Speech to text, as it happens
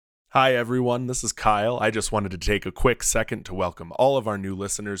Hi, everyone. This is Kyle. I just wanted to take a quick second to welcome all of our new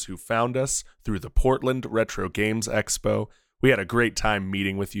listeners who found us through the Portland Retro Games Expo. We had a great time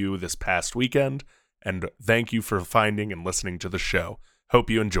meeting with you this past weekend, and thank you for finding and listening to the show. Hope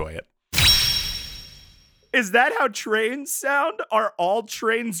you enjoy it. Is that how trains sound? Are all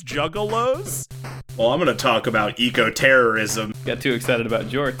trains juggalos? Well, I'm going to talk about eco-terrorism. Got too excited about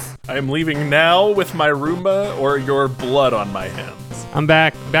jorts. I am leaving now with my Roomba or your blood on my hands. I'm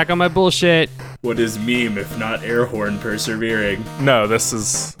back on my bullshit. What is meme if not air horn persevering? No, this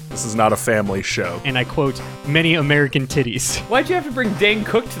is not a family show. And I quote, many American titties. Why'd you have to bring Dane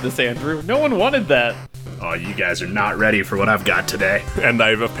Cook to this, Andrew? No one wanted that. Oh, you guys are not ready for what I've got today. And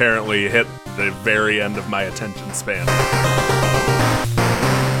I've apparently hit the very end of my attention span.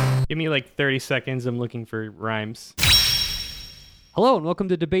 Give me like 30 seconds. I'm looking for rhymes. Hello and welcome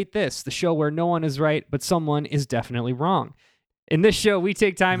to Debate This, the show where no one is right, but someone is definitely wrong. In this show, we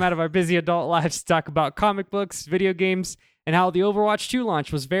take time out of our busy adult lives to talk about comic books, video games, and how the Overwatch 2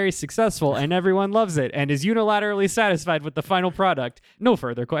 launch was very successful and everyone loves it and is unilaterally satisfied with the final product. No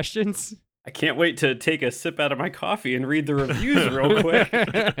further questions. I can't wait to take a sip out of my coffee and read the reviews real quick.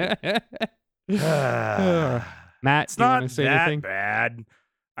 Matt, It's do you not want to say that anything? bad.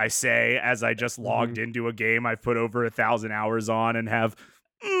 I say, as I just logged into a game I've put over 1,000 hours on and have,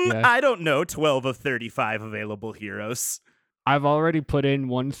 Yeah. I don't know, 12 of 35 available heroes. I've already put in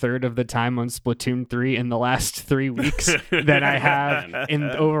 1/3 of the time on Splatoon 3 in the last 3 weeks that I have in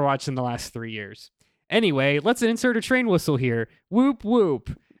Overwatch in the last 3 years. Anyway, let's insert a train whistle here. Whoop,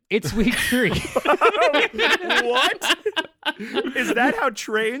 whoop. It's week 3. What? Is that how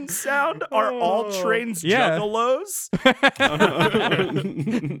trains sound? Are all trains Yeah. juggalos?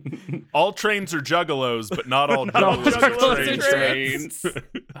 All trains are juggalos, but not all Not all juggalos are juggalos trains. are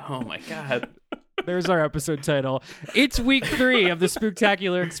Oh my god. There's our episode title. It's week 3 of the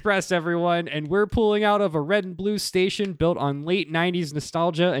Spooktacular Express, everyone, and we're pulling out of a red and blue station built on late 90s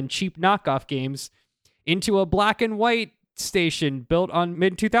nostalgia and cheap knockoff games into a black and white station built on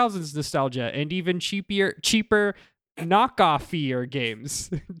mid 2000s nostalgia and even cheaper knockoffier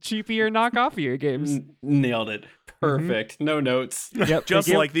games. Cheaper knockoffier games. Nailed it. Perfect. No notes. Yep. Just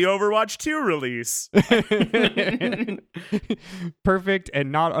thank you. like the Overwatch 2 release. Perfect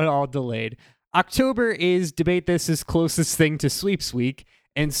and not at all delayed. October is Debate This's closest thing to Sweeps Week,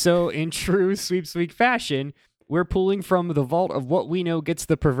 and so in true Sweeps Week fashion, we're pulling from the vault of what we know gets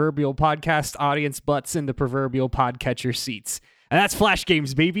the proverbial podcast audience butts in the proverbial podcatcher seats. And that's Flash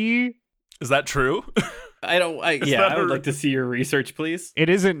Games, baby! Is that true? I would like to see your research, please. It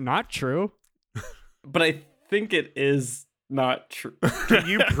isn't not true. But I think it is not true. Can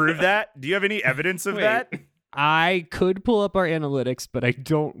you prove that? Do you have any evidence of Wait. that? I could pull up our analytics, but I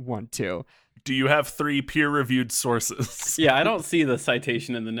don't want to. Do you have 3 peer-reviewed sources? Yeah, I don't see the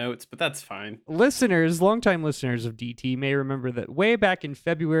citation in the notes, but that's fine. Listeners, longtime listeners of DT may remember that way back in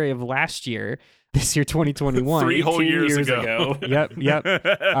February of last year, this year 2021, 3 whole 18 years ago. Yep.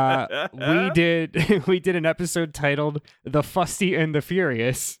 We did an episode titled "The Fusty and the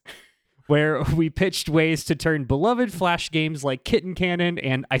Furious," where we pitched ways to turn beloved Flash games like Kitten Cannon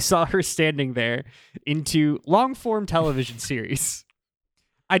and I Saw Her Standing There into long-form television series.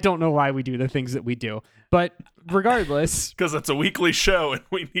 I don't know why we do the things that we do, but regardless, Because it's a weekly show and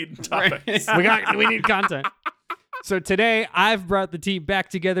we need topics. we need content. So today, I've brought the team back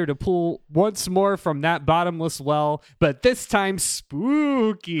together to pull once more from that bottomless well, but this time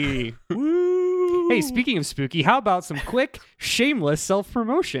spooky. Woo. Hey, speaking of spooky, how about some quick, shameless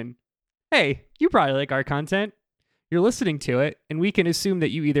self-promotion? Hey, you probably like our content. You're listening to it, and we can assume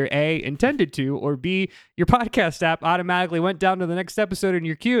that you either A, intended to, or B, your podcast app automatically went down to the next episode in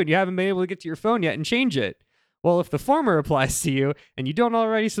your queue and you haven't been able to get to your phone yet and change it. Well, if the former applies to you and you don't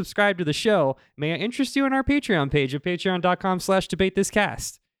already subscribe to the show, may I interest you in our Patreon page at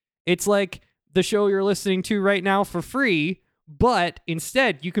patreon.com/debatethiscast. It's like the show you're listening to right now for free, but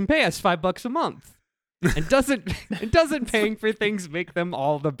instead you can pay us $5 a month. And doesn't paying for things make them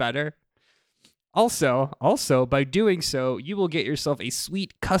all the better? Also, by doing so, you will get yourself a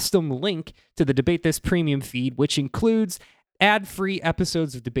sweet custom link to the Debate This premium feed, which includes ad-free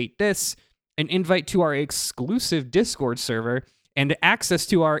episodes of Debate This, an invite to our exclusive Discord server, and access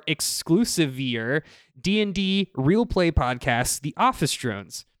to our exclusive D&D real play podcast, The Office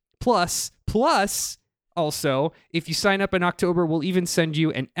Drones. Plus, also, if you sign up in October, we'll even send you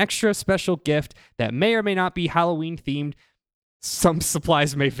an extra special gift that may or may not be Halloween themed. Some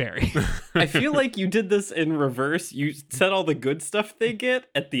supplies may vary. I feel like you did this in reverse. You said all the good stuff they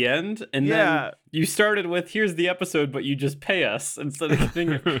get at the end, and then you started with, here's the episode, but you just pay us instead of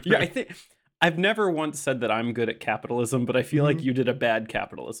getting it. Yeah, I've never once said that I'm good at capitalism, but I feel like you did a bad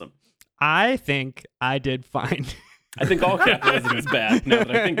capitalism. I think I did fine. I think all capitalism is bad now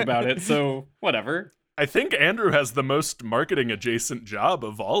that I think about it, so whatever. I think Andrew has the most marketing adjacent job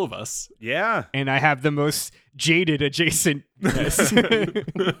of all of us. Yeah. And I have the most jaded adjacent.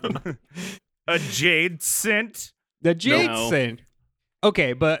 A jade scent. The jade No. scent.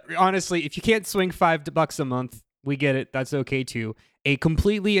 Okay, but honestly, if you can't swing $5 a month, we get it. That's okay too. A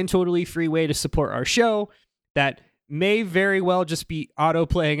completely and totally free way to support our show that may very well just be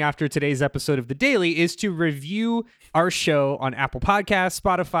auto-playing after today's episode of The Daily is to review our show on Apple Podcasts,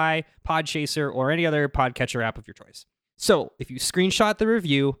 Spotify, Podchaser, or any other podcatcher app of your choice. So if you screenshot the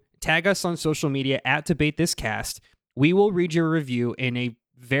review, tag us on social media at DebateThisCast, we will read your review in a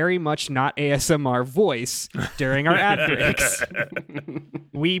very much not ASMR voice during our ad breaks.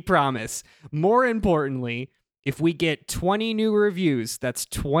 We promise. More importantly, if we get 20 new reviews, that's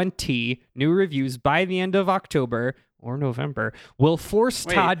 20 new reviews by the end of October or November, we'll force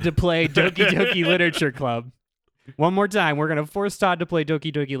Todd to play Doki Doki Literature Club. One more time, we're going to force Todd to play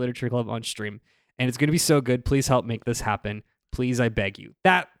Doki Doki Literature Club on stream. And it's going to be so good. Please help make this happen. Please, I beg you.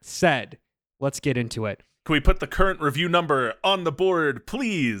 That said, let's get into it. Can we put the current review number on the board,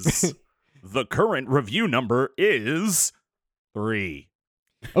 please? The current review number is 3.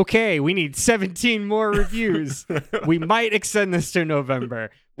 Okay, we need 17 more reviews. We might extend this to November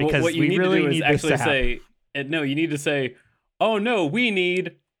because what you we need really to do is need this actually to happen. say, no, you need to say, oh no, we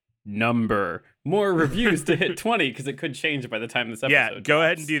need number. More reviews to hit 20 because it could change by the time this episode Yeah, go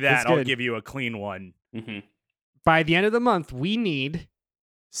ahead and do that. That's I'll good. give you a clean one. Mm-hmm. By the end of the month, we need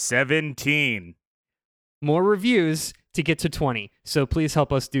 17. more reviews to get to 20. So please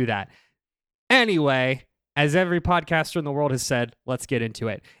help us do that. Anyway, as every podcaster in the world has said, let's get into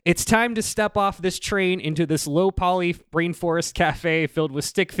it. It's time to step off this train into this low-poly rainforest cafe filled with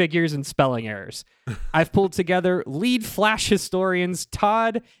stick figures and spelling errors. I've pulled together lead Flash historians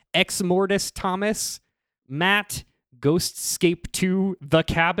Todd Ex Mortis Thomas, Matt Ghostscape 2 The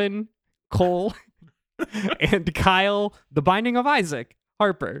Cabin, Cole, and Kyle The Binding of Isaac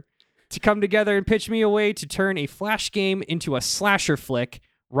Harper to come together and pitch me a way to turn a Flash game into a slasher flick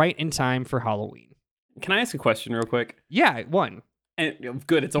right in time for Halloween. Can I ask a question real quick? Yeah, one. And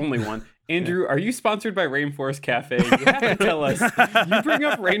good, it's only one. Andrew, are you sponsored by Rainforest Cafe? You have to tell us. You bring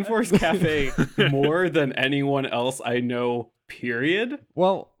up Rainforest Cafe more than anyone else I know, period.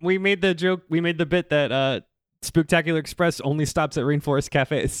 Well, we made the joke, we made the bit that Spooktacular Express only stops at Rainforest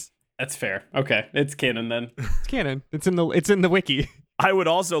Cafes. That's fair. Okay, it's canon then. It's canon. It's in the wiki. I would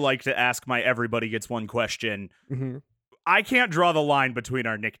also like to ask my everybody gets one question. Mm-hmm. I can't draw the line between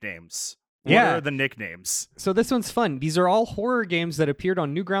our nicknames. What Yeah. are the nicknames? So this one's fun. These are all horror games that appeared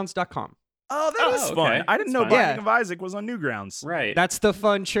on Newgrounds.com. Oh, that is okay. fun. I didn't That's know fine. Binding of Isaac was on Newgrounds. Right. That's the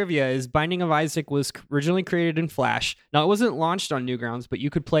fun trivia is Binding of Isaac was originally created in Flash. Now, it wasn't launched on Newgrounds, but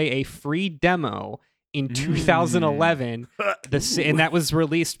you could play a free demo in 2011. And that was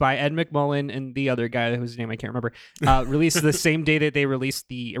released by Ed McMullen and the other guy whose name I can't remember. Released the same day that they released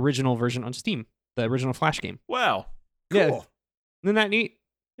the original version on Steam, the original Flash game. Wow. Yeah. Cool. Isn't that neat?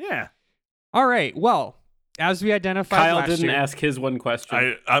 Yeah. All right. Well, as we identified Kyle last didn't year, ask his one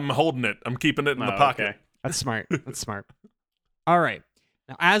question. I'm holding it. I'm keeping it in the Oh, pocket. okay. That's smart. That's smart. All right.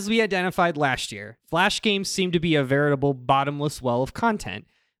 Now, as we identified last year, Flash games seem to be a veritable bottomless well of content,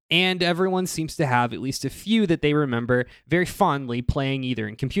 and everyone seems to have at least a few that they remember very fondly playing either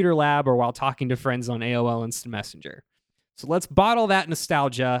in Computer Lab or while talking to friends on AOL Instant Messenger. So let's bottle that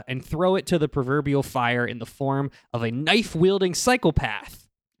nostalgia and throw it to the proverbial fire in the form of a knife-wielding psychopath.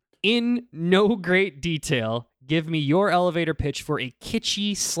 In no great detail, give me your elevator pitch for a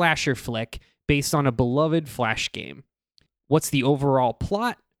kitschy slasher flick based on a beloved Flash game. What's the overall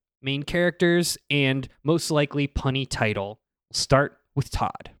plot, main characters, and most likely punny title? We'll start with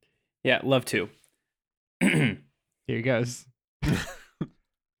Todd. Yeah, love to. Here he goes.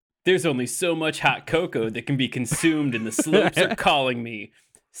 There's only so much hot cocoa that can be consumed, and the slopes are calling me,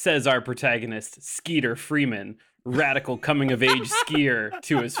 says our protagonist, Skeeter Freeman, radical coming-of-age skier,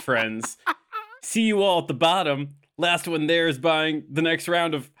 to his friends. See you all at the bottom. Last one there is buying the next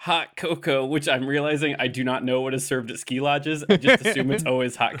round of hot cocoa, which I'm realizing I do not know what is served at ski lodges. I just assume it's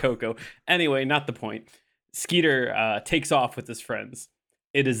always hot cocoa. Anyway, not the point. Skeeter takes off with his friends.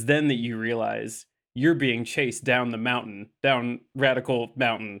 It is then that you realize you're being chased down the mountain, down Radical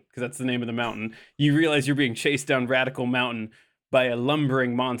Mountain, because that's the name of the mountain. You realize you're being chased down Radical Mountain by a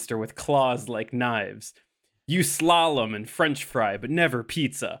lumbering monster with claws like knives. You slalom and French fry, but never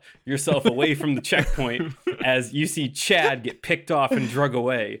pizza, yourself away from the checkpoint as you see Chad get picked off and drug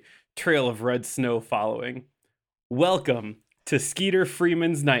away, trail of red snow following. Welcome to Skeeter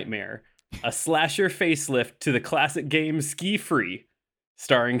Freeman's Nightmare, a slasher facelift to the classic game Ski Free,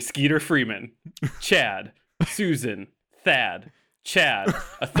 starring Skeeter Freeman, Chad, Susan, Thad, Chad,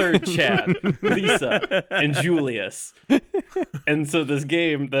 a third Chad, Lisa, and Julius. And so this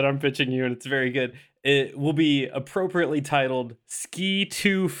game that I'm pitching you, and it's very good, it will be appropriately titled Ski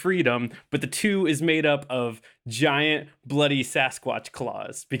 2 Freedom, but the 2 is made up of giant bloody Sasquatch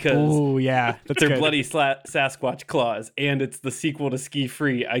claws because Oh yeah, that's they're good. bloody Sasquatch claws, and it's the sequel to Ski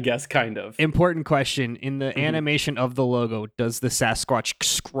Free, I guess, kind of. Important question. In the Mm-hmm. animation of the logo, does the Sasquatch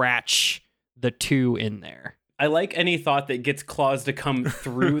scratch the 2 in there? I like any thought that gets claws to come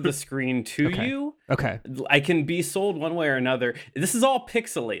through the screen to Okay. you. Okay. I can be sold one way or another. This is all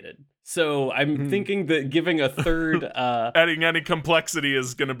pixelated. So I'm thinking that giving a third, Adding any complexity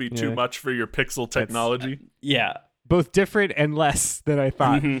is going to be too Yeah. much for your pixel technology. yeah. Both different and less than I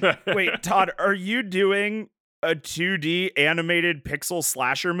thought. Mhm. Wait, Todd, are you doing a 2D animated pixel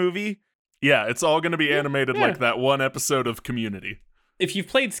slasher movie? Yeah, it's all going to be animated Yeah. like that one episode of Community. If you've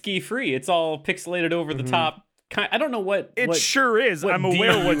played Ski Free, it's all pixelated over the top. I don't know what. It what sure is. what I'm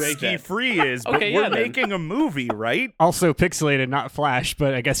aware what DUA Ski that? Free is, but Okay, we're yeah, then. making a movie, right? Also pixelated, not Flash,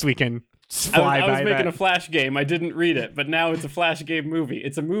 but I guess we can I fly was by making that. a Flash game. I didn't read it, but now it's a Flash game movie.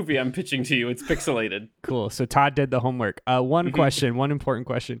 It's a movie I'm pitching to you. It's pixelated. Cool. So Todd did the homework. One question, one important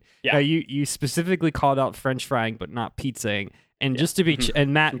question. Yeah. You specifically called out French frying, but not pizzaing. And just to be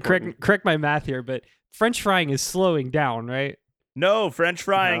and Matt, Important. correct my math here, but French frying is slowing down, right? No, French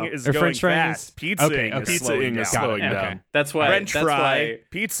frying No. is Or going French frying fast. is- Pizzaing okay, is okay. slowing Pizzaing is down. slowing Okay. down. That's why. French that's fry, why.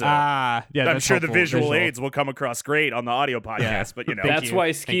 pizza. Yeah. I'm That's sure the helpful. visual aids will come across great on the audio podcast, but you know. That's you. why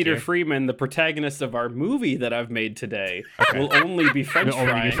Thank Skeeter you. Freeman, the protagonist of our movie that I've made today, will only be French Will only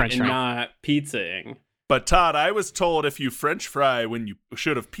be frying French and frying. not pizzaing. But Todd, I was told if you French fry when you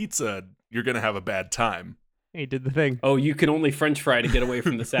should have pizza, you're going to have a bad time. He did the thing. Oh, you can only French fry to get away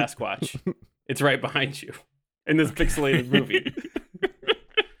from the Sasquatch. It's right behind you in this pixelated movie.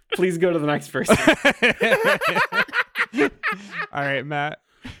 Please go to the next person. All right, Matt.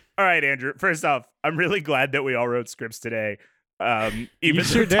 All right, Andrew. First off, I'm really glad that we all wrote scripts today. Even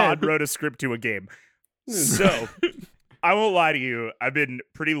sure though Todd did. wrote a script to a game. So, I won't lie to you. I've been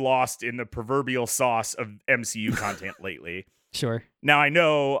pretty lost in the proverbial sauce of MCU content lately. Sure. Now, I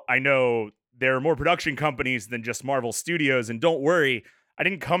know there are more production companies than just Marvel Studios, and don't worry, I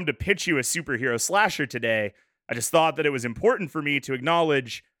didn't come to pitch you a superhero slasher today. I just thought that it was important for me to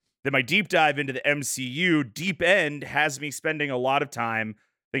acknowledge that my deep dive into the MCU deep end has me spending a lot of time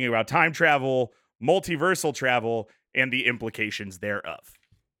thinking about time travel, multiversal travel, and the implications thereof.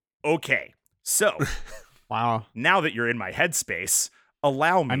 Okay, so Wow. now that you're in my headspace,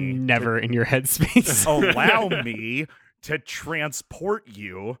 allow me I'm never in your headspace. allow me to transport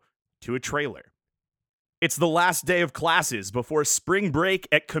you to a trailer. It's the last day of classes before spring break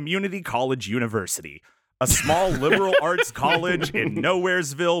at Community College University, a small liberal arts college in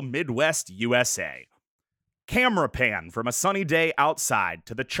Nowheresville, Midwest, USA. Camera pan from a sunny day outside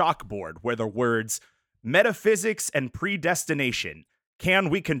to the chalkboard where the words metaphysics and predestination, can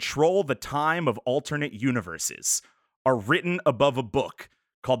we control the time of alternate universes, are written above a book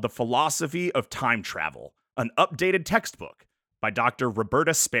called The Philosophy of Time Travel, an updated textbook by Dr.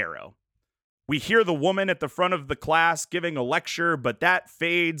 Roberta Sparrow. We hear the woman at the front of the class giving a lecture, but that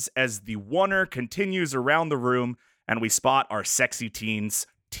fades as the oner continues around the room and we spot our sexy teens,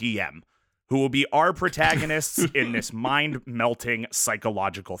 TM, who will be our protagonists in this mind-melting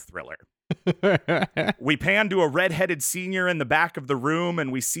psychological thriller. We pan to a redheaded senior in the back of the room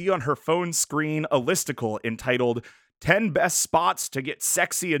and we see on her phone screen a listicle entitled 10 Best Spots to Get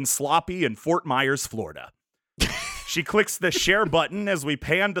Sexy and Sloppy in Fort Myers, Florida. She clicks the share button as we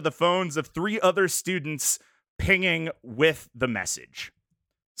pan to the phones of 3 other students pinging with the message.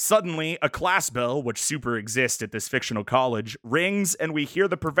 Suddenly, a class bell, which super exists at this fictional college, rings and we hear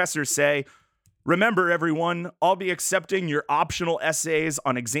the professor say, "Remember, everyone, I'll be accepting your optional essays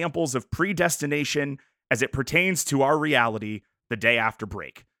on examples of predestination as it pertains to our reality the day after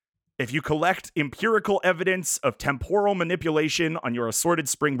break. If you collect empirical evidence of temporal manipulation on your assorted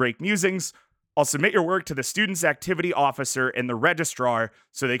spring break musings, I'll submit your work to the student's activity officer and the registrar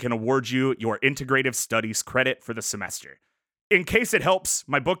so they can award you your integrative studies credit for the semester. In case it helps,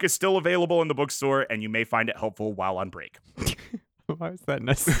 my book is still available in the bookstore and you may find it helpful while on break." Why is that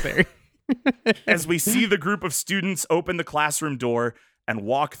necessary? As we see the group of students open the classroom door and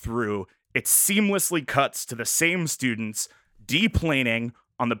walk through, it seamlessly cuts to the same students deplaning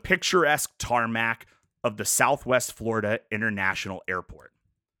on the picturesque tarmac of the Southwest Florida International Airport.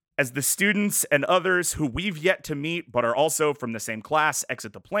 As the students and others who we've yet to meet but are also from the same class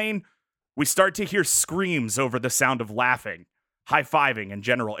exit the plane, we start to hear screams over the sound of laughing, high-fiving, and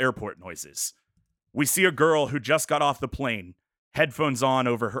general airport noises. We see a girl who just got off the plane, headphones on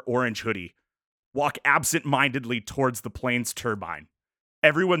over her orange hoodie, walk absent-mindedly towards the plane's turbine.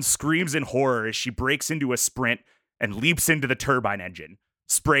 Everyone screams in horror as she breaks into a sprint and leaps into the turbine engine,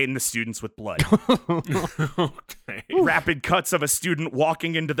 spraying the students with blood. Okay. Rapid cuts of a student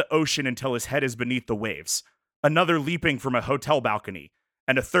walking into the ocean until his head is beneath the waves, another leaping from a hotel balcony,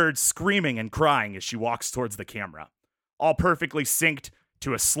 and a third screaming and crying as she walks towards the camera, all perfectly synced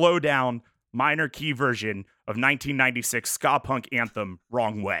to a slow-down, minor key version of 1996 ska punk anthem,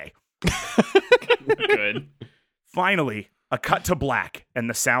 Wrong Way. Good. Finally, a cut to black and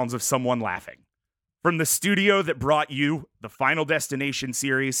the sounds of someone laughing. From the studio that brought you the Final Destination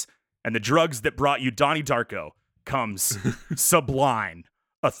series and the drugs that brought you Donnie Darko comes Sublime,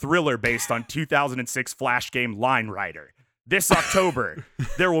 a thriller based on 2006 Flash game Line Rider. This October,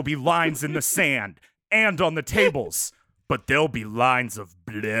 there will be lines in the sand and on the tables, but there'll be lines of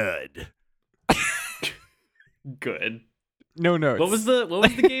blood. Good. No notes. What was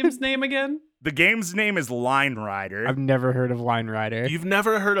the game's name again? The game's name is Line Rider. I've never heard of Line Rider. You've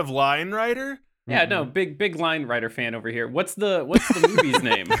never heard of Line Rider? Yeah, no, big Line Rider fan over here. What's the movie's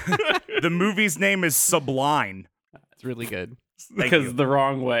name? The movie's name is Sublime. It's really good. Thank Because you. the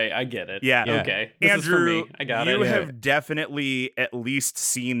wrong way. I get it. Yeah. Okay. This is for Andrew, me. I got it. you Yeah. have definitely at least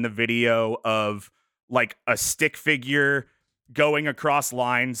seen the video of like a stick figure going across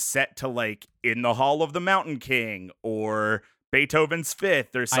lines set to like In the Hall of the Mountain King or Beethoven's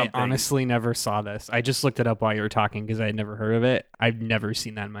Fifth or something. I honestly never saw this. I just looked it up while you were talking because I had never heard of it. I've never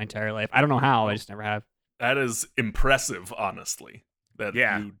seen that in my entire life. I don't know how. I just never have. That is impressive, honestly. That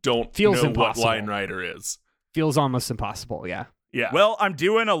Yeah. you don't Feels know impossible. what Line Rider is. Feels almost impossible. Yeah. Yeah. Well, I'm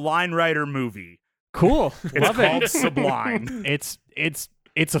doing a Line Rider movie. Cool. It's Love called it. Sublime.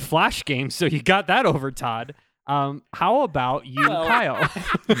 It's a Flash game, so you got that over, Todd. How about you, Well- Kyle?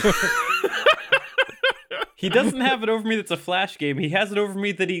 He doesn't have it over me that's a Flash game. He has it over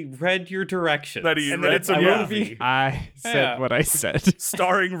me that he read your directions. That he And then read it's a the movie I said Yeah. what I said.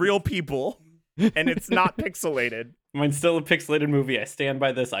 starring real people, and it's not pixelated. Mine's still a pixelated movie. I stand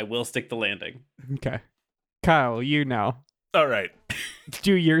by this. I will stick the landing. Okay. Kyle, you know. All right.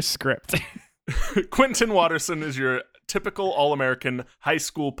 Do your script. Quentin Watterson is your typical all-American high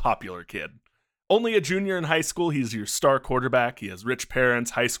school popular kid. Only a junior in high school, he's your star quarterback. He has rich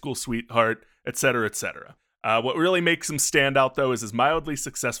parents, high school sweetheart, etc., etc. What really makes him stand out, though, is his mildly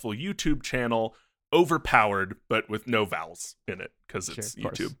successful YouTube channel, Overpowered, but with no vowels in it, because it's Sure,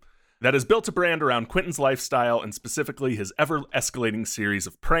 of course. YouTube. That has built a brand around Quentin's lifestyle and specifically his ever-escalating series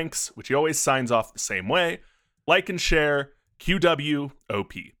of pranks, which he always signs off the same way: like and share,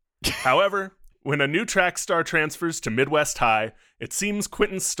 QWOP. However, when a new track star transfers to Midwest High, it seems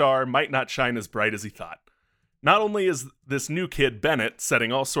Quentin's star might not shine as bright as he thought. Not only is this new kid, Bennett,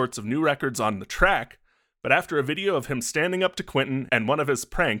 setting all sorts of new records on the track, but after a video of him standing up to Quentin and one of his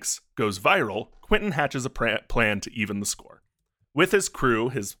pranks goes viral, Quentin hatches a plan to even the score. With his crew,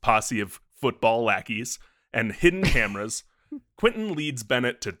 his posse of football lackeys, and hidden cameras, Quentin leads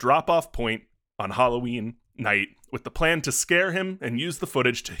Bennett to drop-off point on Halloween night with the plan to scare him and use the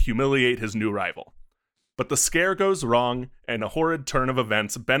footage to humiliate his new rival. But the scare goes wrong, and a horrid turn of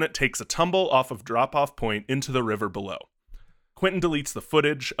events, Bennett takes a tumble off of drop-off point into the river below. Quentin deletes the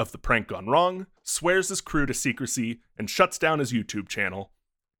footage of the prank gone wrong, swears his crew to secrecy, and shuts down his YouTube channel.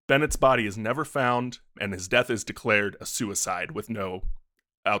 Bennett's body is never found, and his death is declared a suicide with no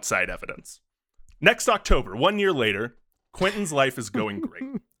outside evidence. Next October, 1 year later, Quentin's life is going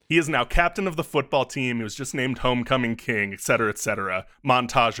great. He is now captain of the football team. He was just named homecoming king, etc., etc.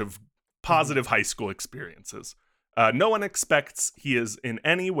 Montage of positive high school experiences. No one expects he is in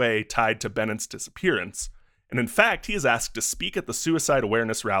any way tied to Bennett's disappearance. And in fact, he is asked to speak at the suicide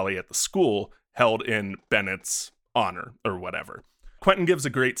awareness rally at the school held in Bennett's honor or whatever. Quentin gives a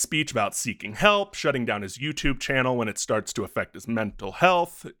great speech about seeking help, shutting down his YouTube channel when it starts to affect his mental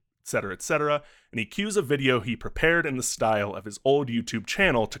health, etc., etc., and he cues a video he prepared in the style of his old YouTube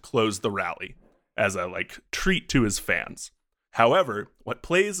channel to close the rally, as a, treat to his fans. However, what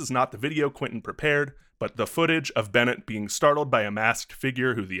plays is not the video Quentin prepared, but the footage of Bennett being startled by a masked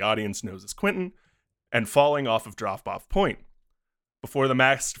figure who the audience knows as Quentin, and falling off of drop-off point. Before the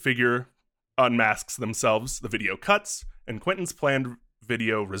masked figure unmasks themselves, the video cuts, and Quentin's planned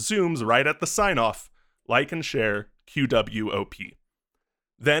video resumes right at the sign-off, like and share, QWOP.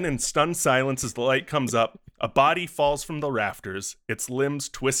 Then, in stunned silence as the light comes up, a body falls from the rafters, its limbs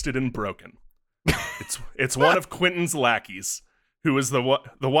twisted and broken. It's one of Quentin's lackeys, who was the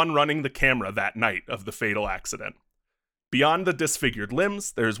one running the camera that night of the fatal accident. Beyond the disfigured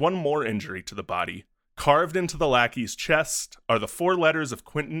limbs, there is one more injury to the body, Carved into the lackey's chest are the 4 letters of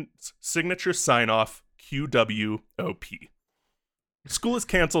Quentin's signature sign-off, QWOP. School is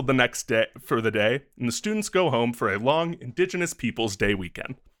canceled the next day for the day, and the students go home for a long Indigenous Peoples Day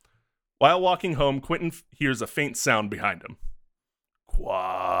weekend. While walking home, Quentin hears a faint sound behind him.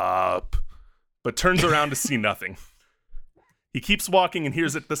 Quap, but turns around to see nothing. He keeps walking and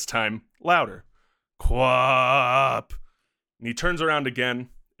hears it this time louder. Quap, and he turns around again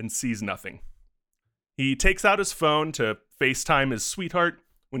and sees nothing. He takes out his phone to FaceTime his sweetheart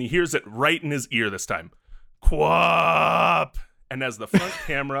when he hears it right in his ear this time. Quap! And as the front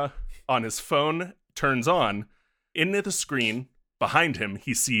camera on his phone turns on, into the screen behind him,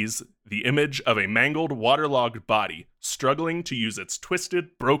 he sees the image of a mangled, waterlogged body struggling to use its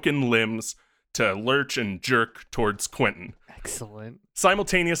twisted, broken limbs to lurch and jerk towards Quentin. Excellent.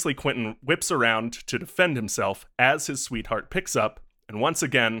 Simultaneously, Quentin whips around to defend himself as his sweetheart picks up, and once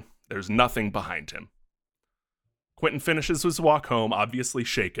again, there's nothing behind him. Quentin finishes his walk home, obviously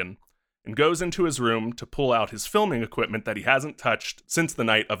shaken, and goes into his room to pull out his filming equipment that he hasn't touched since the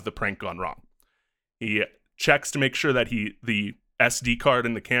night of the prank gone wrong. He checks to make sure that the SD card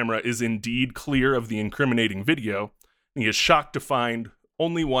in the camera is indeed clear of the incriminating video, and he is shocked to find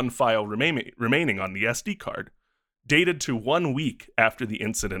only one file remaining on the SD card, dated to 1 week after the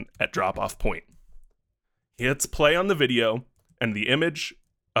incident at drop-off point. He hits play on the video, and the image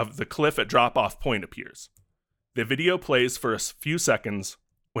of the cliff at drop-off point appears. The video plays for a few seconds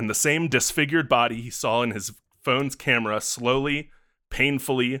when the same disfigured body he saw in his phone's camera slowly,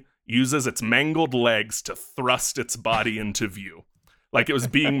 painfully uses its mangled legs to thrust its body into view, like it was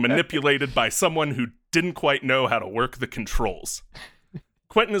being manipulated by someone who didn't quite know how to work the controls.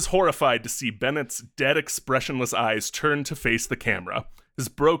 Quentin is horrified to see Bennett's dead, expressionless eyes turn to face the camera. His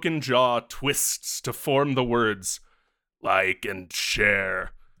broken jaw twists to form the words, "Like and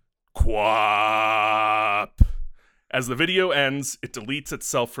share, quap." As the video ends, it deletes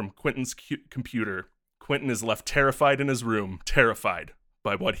itself from Quentin's computer. Quentin is left terrified in his room, terrified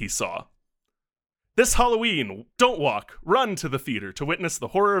by what he saw. This Halloween, don't walk, run to the theater to witness the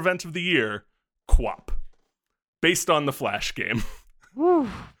horror event of the year, Quap, based on the Flash game. Whew.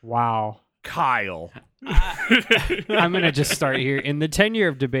 Wow. Kyle. I'm going to just start here. In the 10-year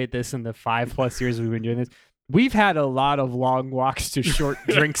of debate this and the 5+ years we've been doing this, we've had a lot of long walks to short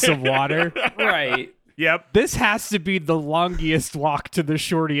drinks of water. Right. Yep. This has to be the longest walk to the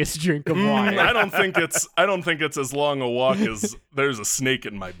shortest drink of water. I don't think it's as long a walk as there's a snake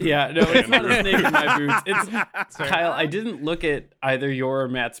in my boot. Yeah, no, it's not a snake in my boots. It's Kyle, I didn't look at either your or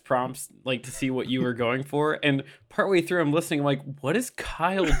Matt's prompts like to see what you were going for, and partway through I'm listening, I'm like, what is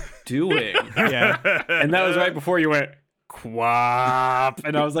Kyle doing? Yeah. And that was right before you went quap,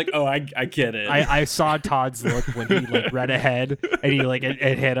 and I was like, oh, I get it. I saw Todd's look when he like read ahead and he like it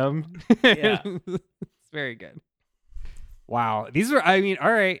hit him. Yeah. It's very good. Wow. These are, I mean,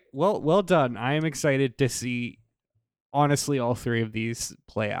 all right. Well done. I am excited to see honestly all 3 of these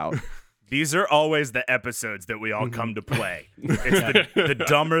play out. These are always the episodes that we all come to play. It's the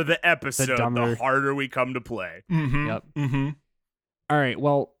dumber the episode, the harder we come to play. Mm-hmm. Yep. Mm-hmm. All right.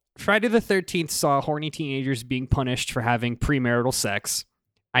 Well, Friday the 13th saw horny teenagers being punished for having premarital sex.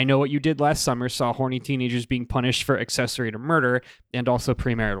 I Know What You Did Last Summer saw horny teenagers being punished for accessory to murder and also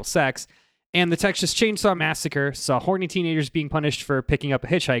premarital sex. And the Texas Chainsaw Massacre saw horny teenagers being punished for picking up a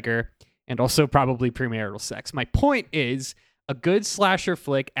hitchhiker and also probably premarital sex. My point is, a good slasher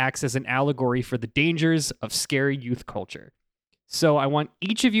flick acts as an allegory for the dangers of scary youth culture. So I want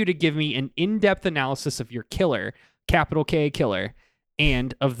each of you to give me an in-depth analysis of your killer, capital K killer,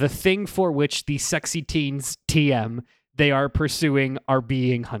 and of the thing for which the sexy teens TM they are pursuing are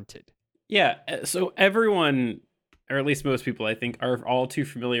being hunted. Yeah, so everyone, or at least most people, I think, are all too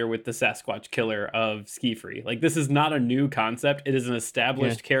familiar with the Sasquatch Killer of Ski Free. Like, this is not a new concept. It is an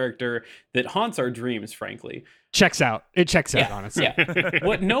established character that haunts our dreams, frankly. Checks out. It checks out, honestly. Yeah.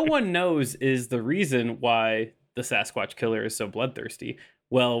 What no one knows is the reason why the Sasquatch Killer is so bloodthirsty.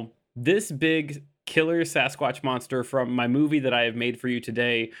 Well, this big killer Sasquatch monster from my movie that I have made for you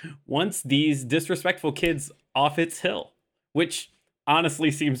today wants these disrespectful kids off its hill, which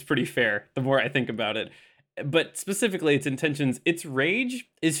honestly seems pretty fair the more I think about it. But specifically its intentions, its rage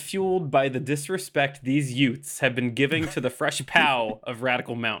is fueled by the disrespect these youths have been giving to the fresh pow of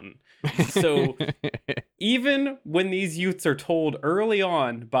Radical Mountain. So even when these youths are told early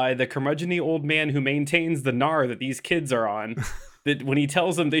on by the curmudgeon-y old man who maintains the gnar that these kids are on, that when he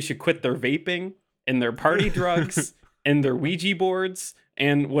tells them they should quit their vaping and their party drugs and their Ouija boards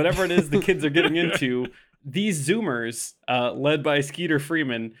and whatever it is the kids are getting into, these Zoomers, led by Skeeter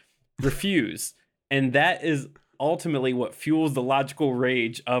Freeman, refuse. And that is ultimately what fuels the logical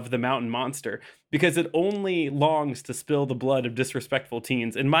rage of the mountain monster, because it only longs to spill the blood of disrespectful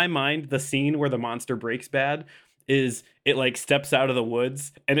teens. In my mind, the scene where the monster breaks bad is it like steps out of the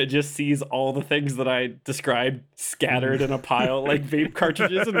woods and it just sees all the things that I described scattered in a pile, like vape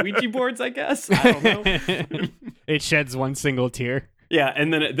cartridges and Ouija boards, I guess. I don't know. It sheds one single tear. Yeah,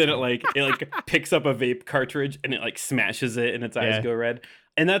 and then it picks up a vape cartridge and it like smashes it and its eyes go red.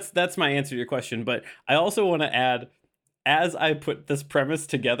 And that's my answer to your question. But I also want to add, as I put this premise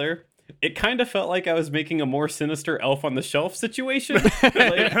together, it kind of felt like I was making a more sinister Elf on the Shelf situation. Like,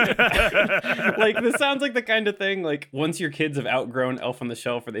 this sounds like the kind of thing, like, once your kids have outgrown Elf on the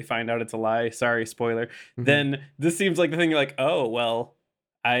Shelf or they find out it's a lie, sorry, spoiler, then this seems like the thing you're like, oh, well,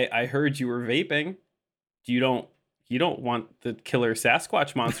 I heard you were vaping. You don't want the killer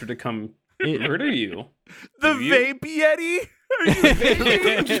Sasquatch monster to come murder you. The vape Yeti? Are you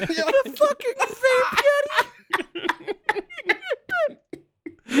vaping? The fucking vape Yeti?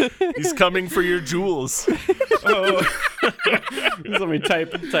 He's coming for your jewels. Oh. Let me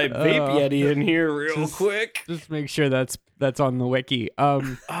type vape Yeti in here real quick. Just make sure that's on the wiki. Oh,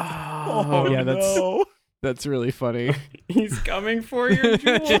 yeah, no. that's really funny. He's coming for your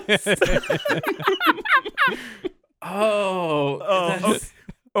jewels. That's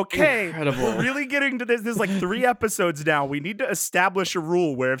Okay, incredible. we're really getting to this. There's like 3 episodes now. We need to establish a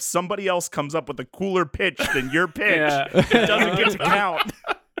rule where if somebody else comes up with a cooler pitch than your pitch, it doesn't get to count.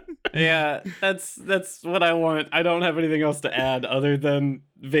 Yeah, that's what I want. I don't have anything else to add other than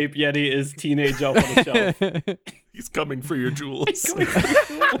Vape Yeti is teenage Elf on the Shelf. He's coming for your jewels.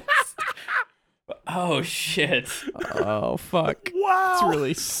 Oh shit! Oh fuck! Wow. It's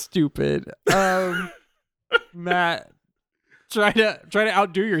really stupid. Matt, try to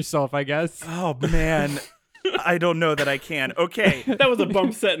outdo yourself, I guess. Oh, man. I don't know that I can. Okay. That was a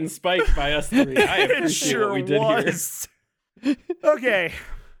bump set and spike by us 3. I It appreciate sure what we did was. Okay.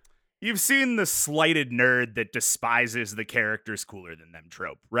 You've seen the slighted nerd that despises the characters cooler than them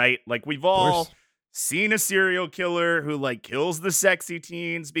trope, right? Like, we've all seen a serial killer who, like, kills the sexy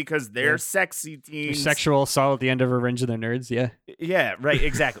teens because they're sexy teens. Sexual assault at the end of Revenge of the Nerds, yeah. Yeah, right,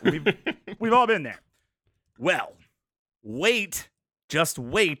 exactly. We've all been there. Well, just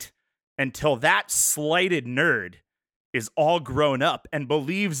wait until that slighted nerd is all grown up and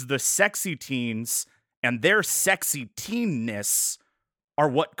believes the sexy teens and their sexy teenness are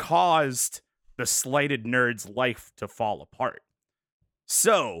what caused the slighted nerd's life to fall apart.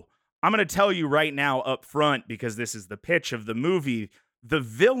 So, I'm going to tell you right now up front, because this is the pitch of the movie, the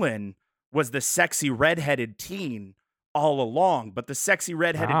villain was the sexy redheaded teen all along, but the sexy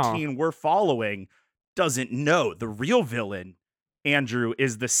redheaded teen we're following doesn't know. The real villain, Andrew,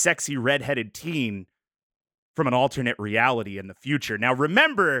 is the sexy redheaded teen from an alternate reality in the future. Now,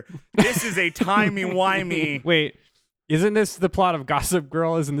 remember, this is a timey-wimey. Wait, isn't this the plot of Gossip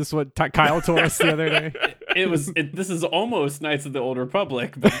Girl? Isn't this what Kyle told us the other day? This is almost Knights of the Old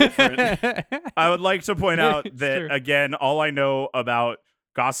Republic, but different. I would like to point out that, Sure. again, all I know about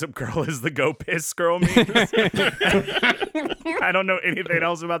Gossip Girl is the Go Piss Girl memes. I don't know anything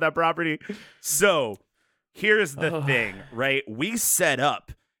else about that property. So here's the thing, right? We set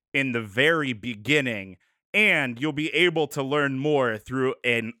up in the very beginning, and you'll be able to learn more through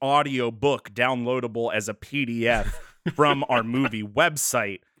an audio book downloadable as a PDF from our movie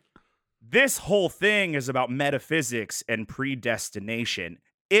website. This whole thing is about metaphysics and predestination.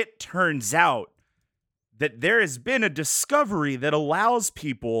 It turns out that there has been a discovery that allows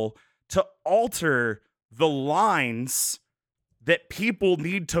people to alter the lines that people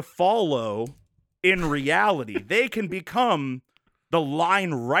need to follow in reality. They can become the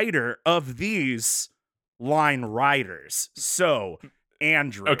line writer of these line writers. So,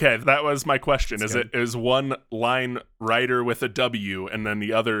 Andrew. Okay, that was my question. That's Is one line writer with a W and then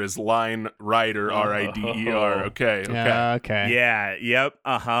the other is line rider, Rider? Okay. Yeah, okay. Yeah, yep,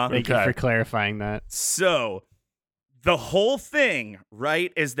 uh-huh. Thank you for clarifying that. So, the whole thing,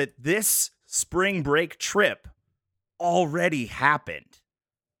 right, is that this spring break trip already happened.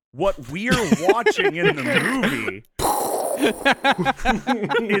 What we're watching in the movie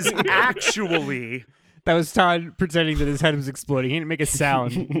is actually... That was Todd pretending that his head was exploding. He didn't make a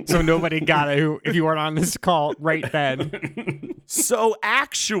sound, so nobody got it if you weren't on this call right then. So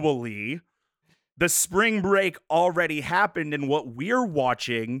actually, the spring break already happened, and what we're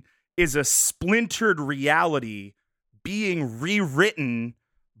watching is a splintered reality being rewritten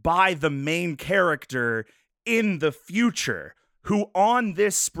by the main character in the future, who on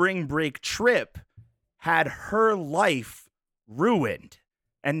this spring break trip had her life ruined.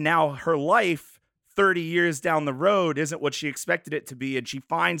 And now her life 30 years down the road isn't what she expected it to be, and she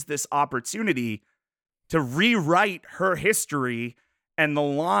finds this opportunity to rewrite her history and the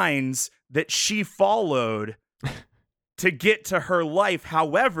lines that she followed to get to her life.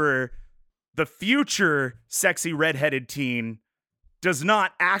 However, the future sexy redheaded teen does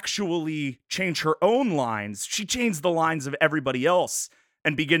not actually change her own lines. She changes the lines of everybody else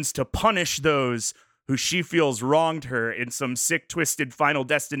and begins to punish those who she feels wronged her in some sick, twisted Final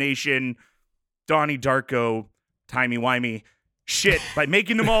Destination, Donnie Darko, timey-wimey shit by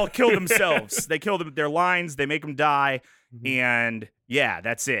making them all kill themselves. They kill their lines, they make them die, and yeah,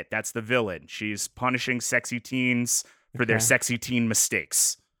 that's it. That's the villain. She's punishing sexy teens for their sexy teen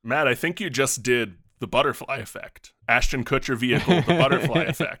mistakes. Matt, I think you just did the butterfly effect. Ashton Kutcher vehicle, the butterfly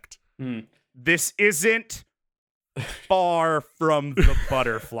effect. This isn't far from the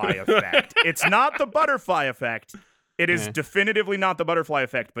butterfly effect. It's not the butterfly effect. It is definitively not the butterfly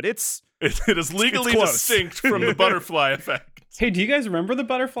effect, but it is legally close. distinct from the butterfly effect. Hey, do you guys remember the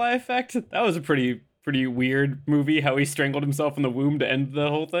butterfly effect? That was a pretty weird movie, how he strangled himself in the womb to end the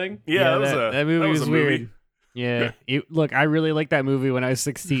whole thing. Yeah, that movie was weird. Yeah. Look, I really liked that movie when I was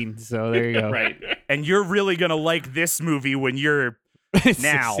 16, so there you go. Right. And you're really going to like this movie when you're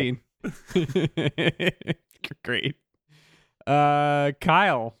now. 16. Great.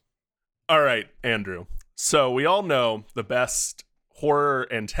 Kyle. All right, Andrew. So we all know the best horror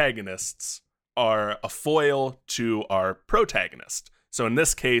antagonists are a foil to our protagonist. So in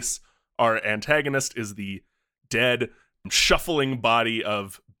this case, our antagonist is the dead, shuffling body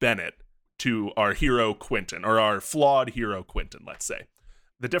of Bennett to our hero Quentin, or our flawed hero Quentin, let's say.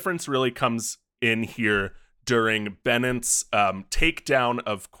 The difference really comes in here during Bennett's takedown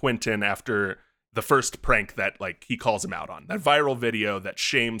of Quentin after the first prank that he calls him out on. That viral video that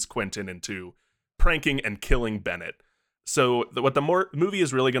shames Quentin into pranking and killing Bennett. So what the movie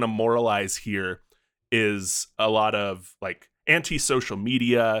is really going to moralize here is a lot of anti-social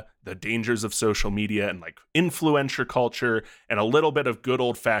media, the dangers of social media, and influencer culture, and a little bit of good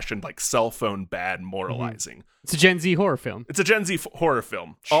old-fashioned cell phone bad moralizing. It's a Gen Z horror film. It's a Gen Z horror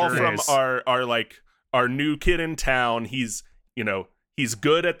film. Sure all from is. our new kid in town. He's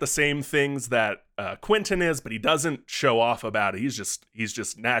good at the same things that Quentin is, but he doesn't show off about it. He's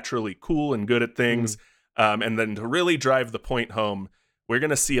just naturally cool and good at things. And then to really drive the point home, we're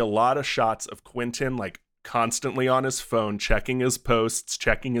gonna see a lot of shots of Quentin constantly on his phone, checking his posts,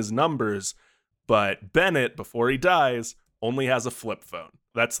 checking his numbers. But Bennett, before he dies, only has a flip phone.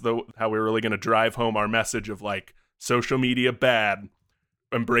 That's how we're really gonna drive home our message of social media bad,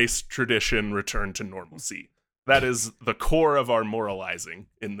 embrace tradition, return to normalcy. That is the core of our moralizing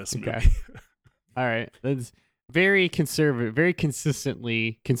in this movie. Okay. All right. That's very conservative, very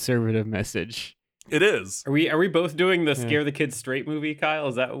consistently conservative message. It is. Are we both doing the Scare the Kids Straight movie, Kyle?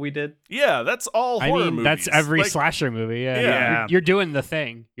 Is that what we did? Yeah, that's all horror movies. That's every slasher movie. Yeah. Yeah. You're doing the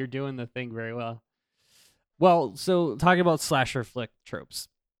thing. You're doing the thing very well. Well, so talking about slasher flick tropes,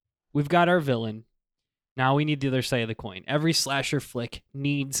 we've got our villain. Now we need the other side of the coin. Every slasher flick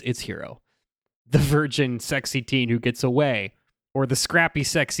needs its hero. The virgin sexy teen who gets away, or the scrappy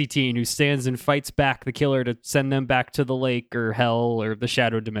sexy teen who stands and fights back the killer to send them back to the lake or hell or the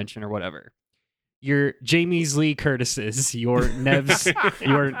shadow dimension or whatever. Your Jamie's Lee Curtis's, your Nev's,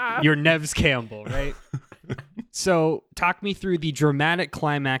 your Nev's Campbell, right? So talk me through the dramatic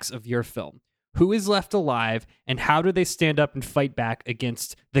climax of your film. Who is left alive, and how do they stand up and fight back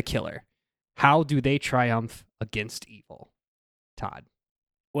against the killer? How do they triumph against evil? Todd.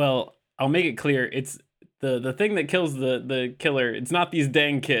 Well, I'll make it clear. It's the thing that kills the killer. It's not these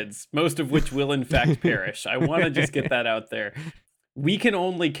dang kids, most of which will in fact perish. I want to just get that out there. We can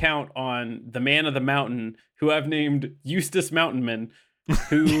only count on the man of the mountain, who I've named Eustace Mountainman,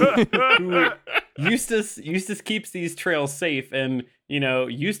 who Eustace keeps these trails safe, and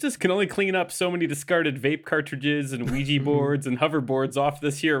Eustace can only clean up so many discarded vape cartridges and Ouija boards and hoverboards off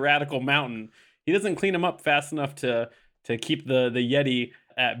this here radical mountain. He doesn't clean them up fast enough to keep the Yeti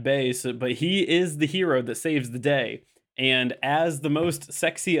at bay, but he is the hero that saves the day. And as the most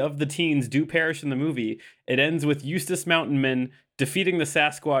sexy of the teens do perish in the movie, it ends with Eustace Mountainman defeating the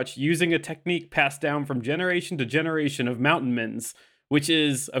Sasquatch using a technique passed down from generation to generation of Mountainmans, which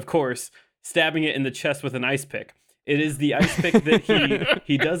is, of course, stabbing it in the chest with an ice pick. It is the ice pick that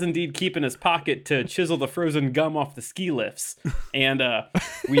he does indeed keep in his pocket to chisel the frozen gum off the ski lifts. And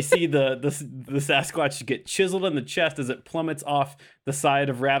we see the Sasquatch get chiseled in the chest as it plummets off the side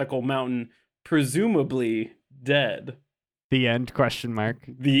of Radical Mountain, presumably dead. The end, question mark.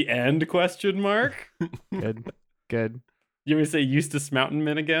 The end, question mark? Good. You want me to say Eustace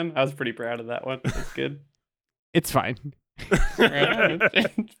Mountainman again? I was pretty proud of that one. That's good. It's fine.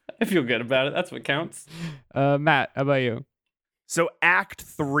 I feel good about it. That's what counts. Matt, how about you? So Act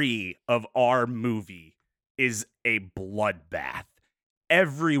 3 of our movie is a bloodbath.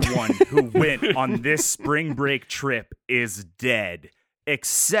 Everyone who went on this spring break trip is dead,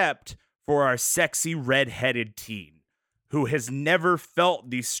 except for our sexy red-headed teen, who has never felt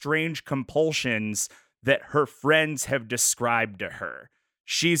these strange compulsions that her friends have described to her.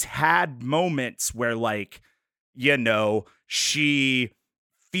 She's had moments where, like, you know, she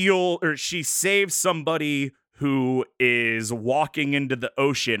saves somebody who is walking into the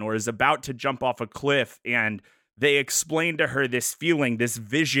ocean or is about to jump off a cliff, and they explain to her this feeling, this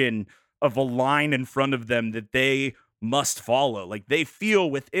vision of a line in front of them that they must follow. Like, they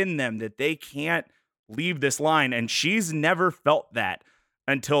feel within them that they can't leave this line, and she's never felt that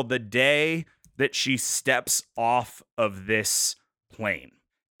until the day that she steps off of this plane.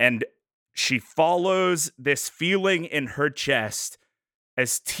 And she follows this feeling in her chest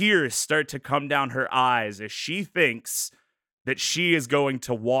as tears start to come down her eyes as she thinks that she is going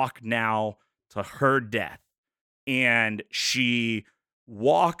to walk now to her death. And she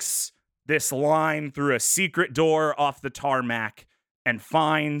walks this line through a secret door off the tarmac and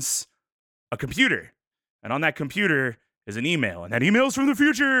finds a computer. And on that computer is an email. And that email's from the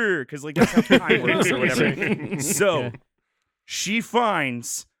future, because, like, that's how time works or whatever. So she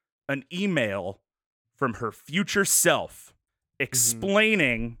finds an email from her future self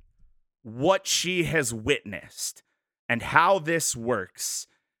explaining what she has witnessed and how this works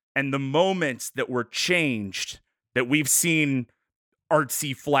and the moments that were changed that we've seen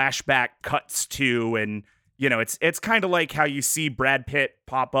artsy flashback cuts to. And, you know, it's kind of like how you see Brad Pitt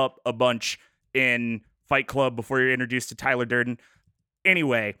pop up a bunch in Fight Club before you're introduced to Tyler Durden.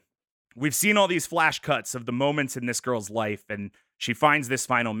 Anyway, we've seen all these flash cuts of the moments in this girl's life, and she finds this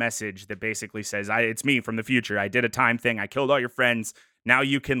final message that basically says, it's me from the future. I did a time thing. I killed all your friends. Now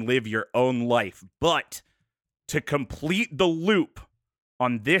you can live your own life. But to complete the loop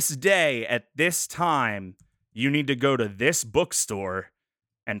on this day at this time, you need to go to this bookstore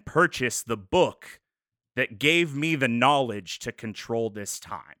and purchase the book that gave me the knowledge to control this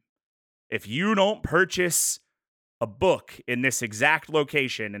time. If you don't purchase a book in this exact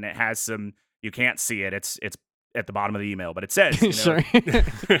location, and it has some, you can't see it, it's at the bottom of the email, but it says, you know, Sorry.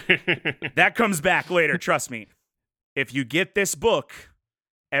 that comes back later, trust me. If you get this book,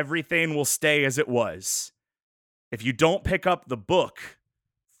 everything will stay as it was. If you don't pick up the book,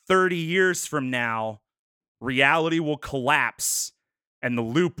 30 years from now, reality will collapse and the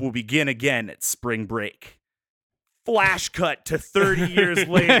loop will begin again at spring break. Flash cut to 30 years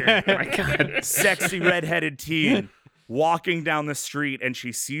later. Oh my God. Sexy redheaded teen walking down the street, and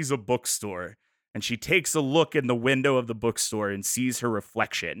she sees a bookstore, and she takes a look in the window of the bookstore and sees her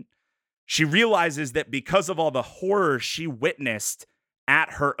reflection. She realizes that because of all the horror she witnessed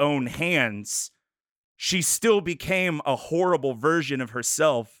at her own hands, she still became a horrible version of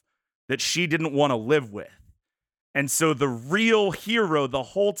herself that she didn't want to live with. And so the real hero the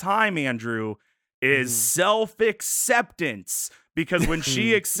whole time, Andrew, is self-acceptance. Because when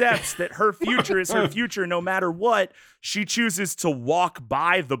she accepts that her future is her future no matter what, she chooses to walk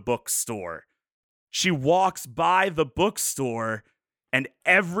by the bookstore. She walks by the bookstore, and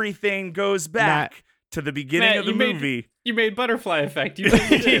everything goes back to the beginning of the movie. You made Butterfly Effect. You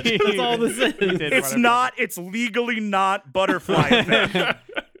did it. That's all this is. It's legally not Butterfly Effect.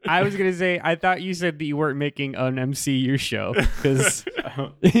 I was gonna say, I thought you said that you weren't making an MCU show because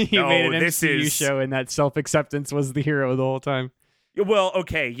you made an MCU show and that self-acceptance was the hero the whole time. Well,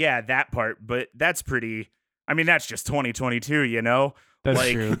 okay, yeah, that part, but that's pretty. I mean, that's just 2022, you know. That's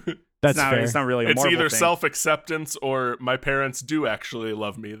like, true. That's fair. It's not really a It's Marvel either thing. self-acceptance or my parents do actually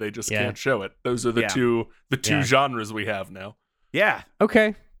love me. They just can't show it. Those are the two genres we have now. Yeah.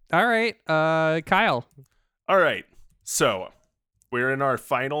 Okay. All right. Kyle. All right. So we're in our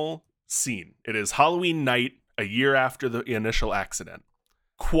final scene. It is Halloween night, a year after the initial accident.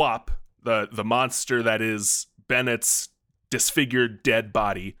 Quap, the monster that is Bennett's disfigured dead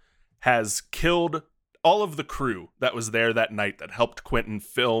body, has killed all of the crew that was there that night that helped Quentin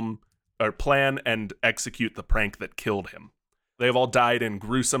film or plan and execute the prank that killed him. They've all died in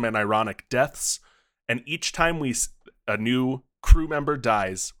gruesome and ironic deaths, and each time a new crew member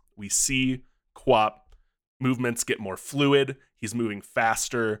dies, we see Quap movements get more fluid. He's moving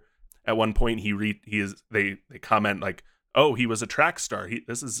faster. At one point, they comment like, "Oh, he was a track star.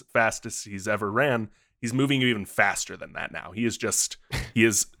 This is fastest he's ever ran." He's moving even faster than that now. He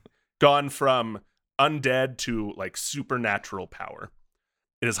is gone from undead to like supernatural power.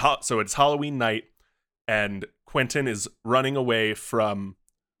 It's Halloween night, and Quentin is running away from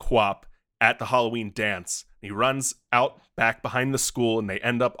Quap at the Halloween dance. He runs out back behind the school, and they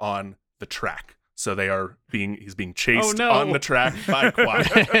end up on the track. So he's being chased on the track by Quap.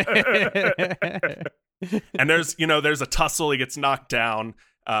 And there's a tussle. He gets knocked down,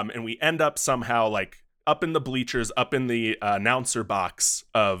 and we end up somehow like up in the bleachers, up in the announcer box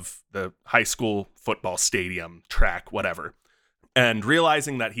of the high school football stadium, track, whatever. And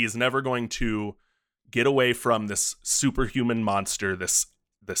realizing that he is never going to get away from this superhuman monster, this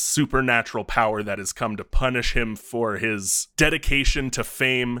supernatural power that has come to punish him for his dedication to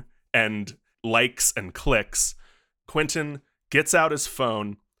fame and likes and clicks, Quentin gets out his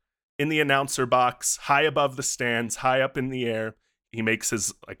phone in the announcer box, high above the stands, high up in the air. He makes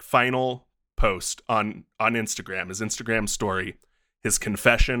his like final post on Instagram, his Instagram story, his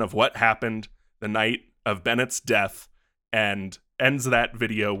confession of what happened the night of Bennett's death, and ends that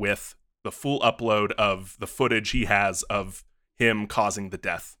video with the full upload of the footage he has of him causing the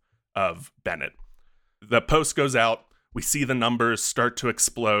death of Bennett. The post goes out. We see the numbers start to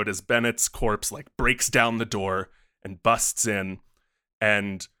explode as Bennett's corpse like breaks down the door and busts in,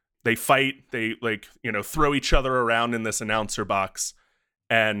 and they fight. They throw each other around in this announcer box.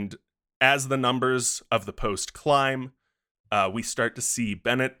 And as the numbers of the post climb, we start to see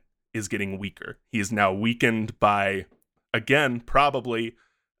Bennett is getting weaker. He is now weakened by, again, probably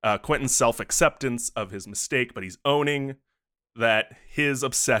Quentin's self-acceptance of his mistake, but he's owning that his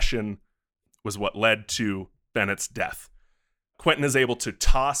obsession was what led to Bennett's death. Quentin is able to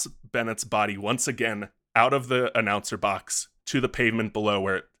toss Bennett's body once again out of the announcer box to the pavement below,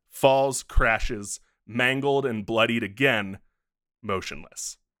 where it falls, crashes, mangled and bloodied again,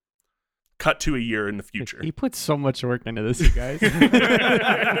 motionless. Cut to a year in the future. He put so much work into this, you guys.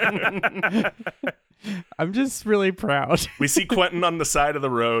 I'm just really proud. We see Quentin on the side of the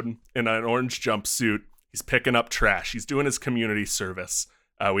road in an orange jumpsuit. He's picking up trash. He's doing his community service.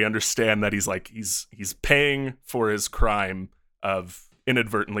 We understand that he's paying for his crime of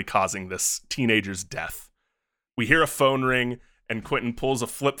inadvertently causing this teenager's death. We hear a phone ring, and Quentin pulls a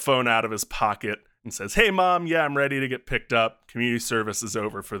flip phone out of his pocket and says, "Hey, Mom, yeah, I'm ready to get picked up. Community service is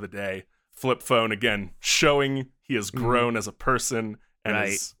over for the day." Flip phone again, showing he has grown as a person and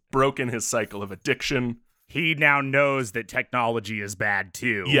has broken his cycle of addiction. He now knows that technology is bad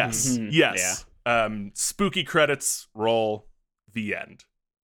too. Yes, yes. Yeah. Spooky credits roll. The end.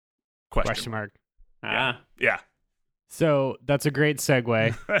 Question mark. Yeah. So that's a great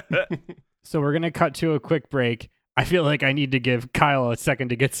segue. So we're going to cut to a quick break. I feel like I need to give Kyle a second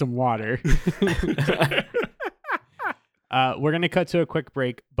to get some water. We're going to cut to a quick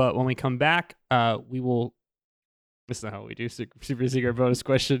break, but when we come back, we will... This is not how we do super secret bonus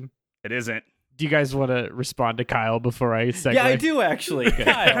question. It isn't. Do you guys want to respond to Kyle before I segue? Yeah, I do actually.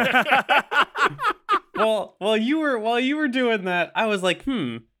 Kyle. While you were doing that, I was like,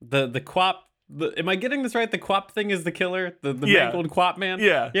 the Quap. Am I getting this right? The Quap thing is the killer. The mangled Quap man.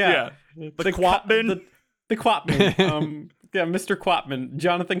 Yeah. The Quapman. The Quapman. Mr. Quapman,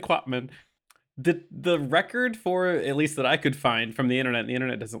 Jonathan Quapman. The record for, at least that I could find from the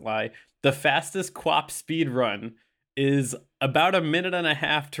internet doesn't lie, the fastest Quap speed run is about 1.5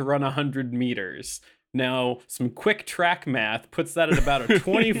 minutes to run 100 meters. Now, some quick track math puts that at about a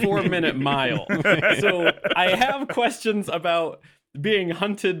 24-minute mile. So I have questions about being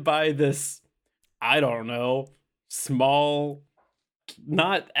hunted by this, I don't know, small,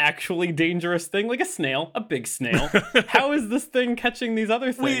 not actually dangerous thing, like a snail, a big snail. How is this thing catching these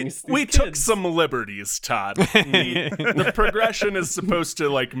other things? We took some liberties, Todd. The progression is supposed to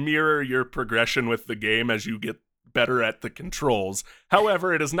like mirror your progression with the game as you get better at the controls.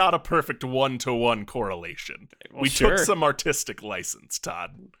 However, it is not a perfect one-to-one correlation. Well, we took some artistic license,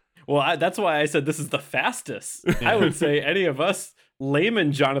 Todd. Well, that's why I said this is the fastest. I would say any of us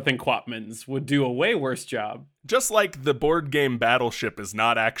layman Jonathan Quapmans would do a way worse job. Just like the board game Battleship is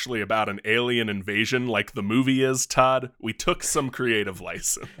not actually about an alien invasion like the movie is, Todd, we took some creative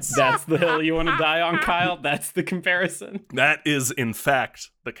license. That's the hill you want to die on, Kyle? That's the comparison? That is, in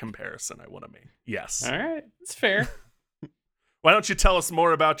fact, the comparison I want to make. Yes. All right. It's fair. Why don't you tell us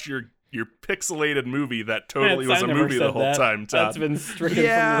more about your pixelated movie that totally was a movie the whole time, Todd? That's been stricken from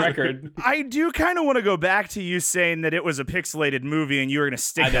the record. I do kind of want to go back to you saying that it was a pixelated movie and you were going to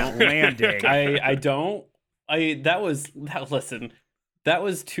stick that landing. I don't. Listen, that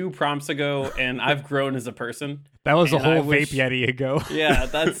was 2 prompts ago, and I've grown as a person. That was a whole Vape Yeti ago. Yeah,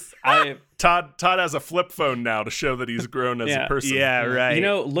 Todd has a flip phone now to show that he's grown as a person. Yeah, right. You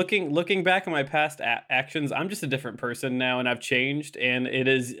know, looking back on my past actions, I'm just a different person now, and I've changed. And it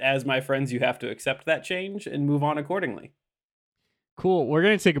is, as my friends, you have to accept that change and move on accordingly. Cool. We're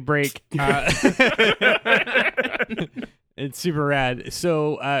gonna take a break. It's super rad.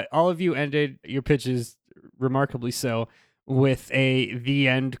 So all of you ended your pitches remarkably so with the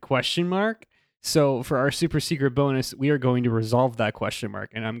end question mark. So for our super secret bonus, we are going to resolve that question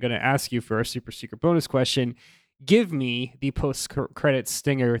mark. And I'm going to ask you for our super secret bonus question. Give me the post-credit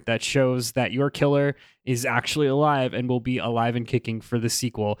stinger that shows that your killer is actually alive and will be alive and kicking for the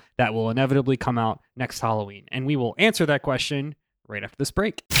sequel that will inevitably come out next Halloween. And we will answer that question right after this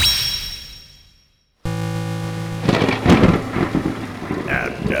break.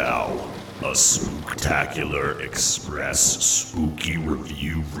 And now, a Spooktacular Express spooky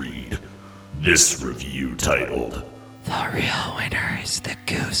review read. This review titled, The real winner is the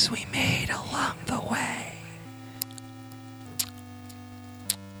goose we made along the way.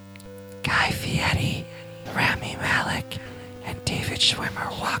 Guy Fieri, Rami Malek, and David Schwimmer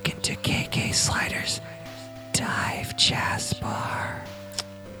walk into KK Slider's Dive Jazz Bar.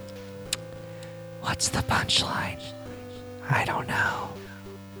 What's the punchline? I don't know.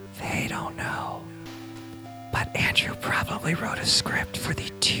 They don't know. But Andrew probably wrote a script for the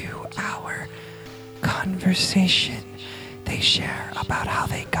 2-hour conversation they share about how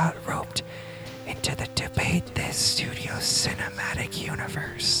they got roped into the Debate This Studio cinematic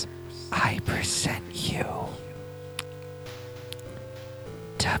universe. I present you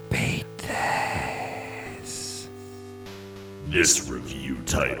Debate This. this review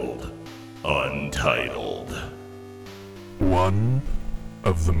titled, Untitled. One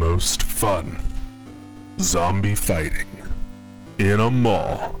of the most fun zombie fighting in a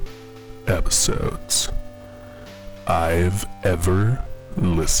mall episodes I've ever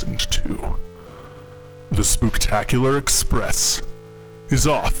listened to. The Spooktacular Express is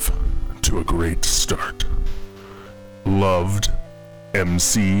off to a great start. Loved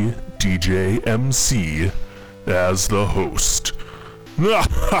MC DJ MC as the host.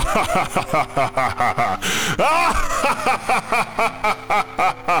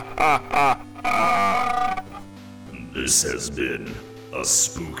 This has been a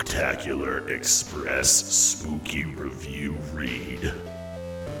Spooktacular Express spooky review read.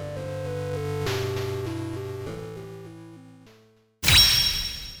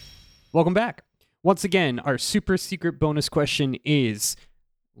 Welcome back. Once again, our super secret bonus question is,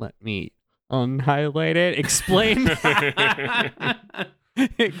 let me unhighlight it, explain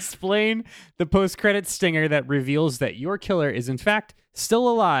the post-credit stinger that reveals that your killer is in fact still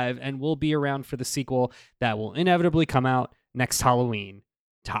alive and will be around for the sequel that will inevitably come out next Halloween.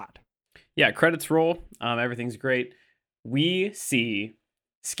 Todd. Yeah, credits roll. Everything's great. We see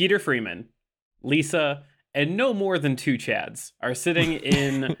Skeeter Freeman, Lisa, and no more than 2 Chads are sitting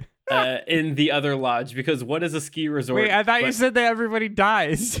in the other lodge, because what is a ski resort? Wait, I thought you said that everybody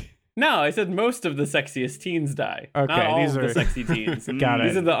dies. No, I said most of the sexiest teens die. Okay, not all these of are- the sexy teens. Got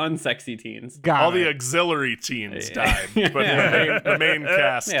These it. are the unsexy teens. Got All it. the auxiliary teens Yeah. died, but the main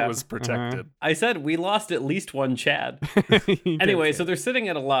cast Yeah. was protected. I said we lost at least 1 Chad. Anyway, so they're sitting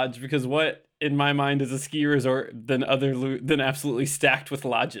at a lodge because what, in my mind, is a ski resort than absolutely stacked with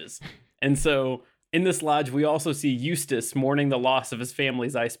lodges. And so in this lodge, we also see Eustace mourning the loss of his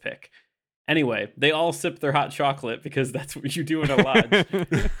family's ice pick. Anyway, they all sip their hot chocolate because that's what you do in a lodge.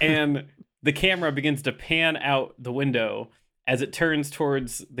 And the camera begins to pan out the window as it turns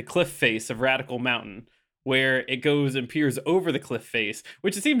towards the cliff face of Radical Mountain, where it goes and peers over the cliff face,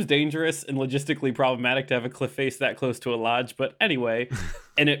 which it seems dangerous and logistically problematic to have a cliff face that close to a lodge. But anyway,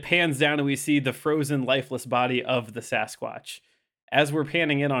 and it pans down and we see the frozen, lifeless body of the Sasquatch. As we're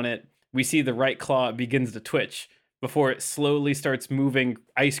panning in on it, we see the right claw begins to twitch before it slowly starts moving,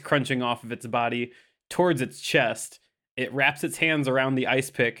 ice crunching off of its body towards its chest. It wraps its hands around the ice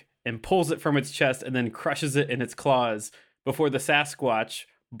pick and pulls it from its chest and then crushes it in its claws before the Sasquatch,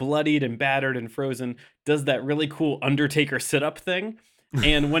 bloodied and battered and frozen, does that really cool Undertaker sit-up thing.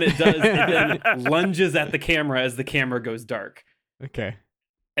 And when it does, it then lunges at the camera as the camera goes dark. Okay.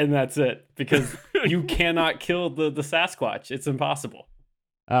 And that's it, because you cannot kill the Sasquatch. It's impossible.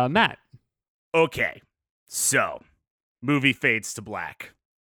 Matt. Okay, so movie fades to black.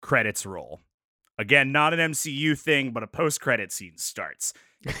 Credits roll. Again, not an MCU thing, but a post-credit scene starts.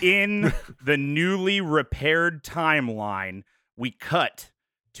 In the newly repaired timeline, we cut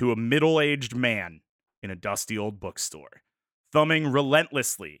to a middle-aged man in a dusty old bookstore, thumbing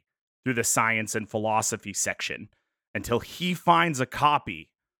relentlessly through the science and philosophy section until he finds a copy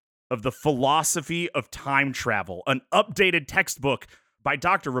of The Philosophy of Time Travel, an updated textbook by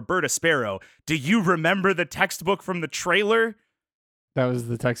Dr. Roberta Sparrow. Do you remember the textbook from the trailer? That was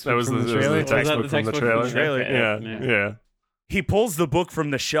the text That was from the, the it was trailer. the textbook from the trailer. Okay, Yeah. He pulls the book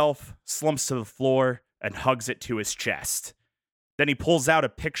from the shelf, slumps to the floor, and hugs it to his chest. Then he pulls out a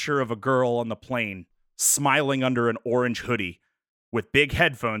picture of a girl on the plane, smiling under an orange hoodie, with big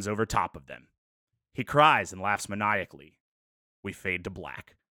headphones over top of them. He cries and laughs maniacally. We fade to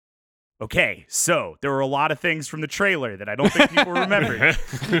black. Okay, so there were a lot of things from the trailer that I don't think people remember.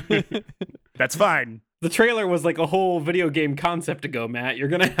 That's fine. The trailer was like a whole video game concept ago, Matt. You're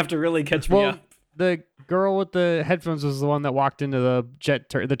gonna have to really catch me Well, up. the girl with the headphones was the one that walked into the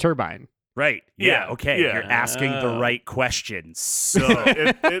the turbine. Right. Yeah, Yeah. Okay. yeah. You're asking the right questions. So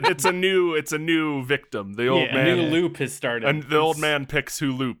It's a new victim. The old Yeah, man. A new loop has started. And the old man picks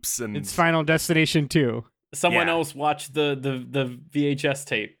who loops, and It's Final Destination 2. Someone Yeah. else watched the VHS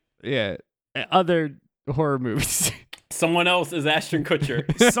tape. Yeah. Other horror movies. Someone else is Ashton Kutcher.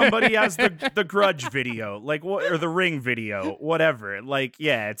 somebody has the Grudge video, like what, or the Ring video, whatever. Like,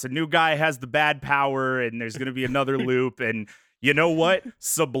 yeah, it's a new guy has the bad power, and there's gonna be another loop. And you know what?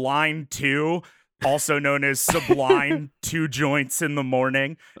 Sublime 2, also known as Sublime 2 Joints in the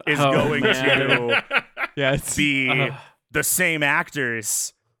Morning, is Oh, going man. to Yeah, it's be the same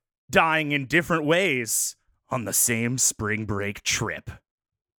actors dying in different ways on the same spring break trip.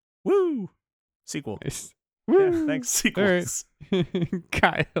 Woo! Sequel. nice. Yeah, Woo. thanks. sequels.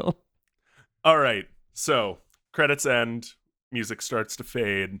 Kyle. All right. So credits end. Music starts to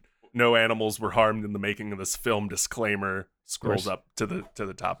fade. No animals were harmed in the making of this film. Disclaimer scrolls course. up to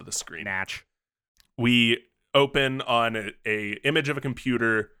the top of the screen. Natch. We open on a image of a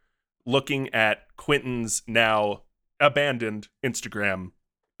computer looking at Quentin's now abandoned Instagram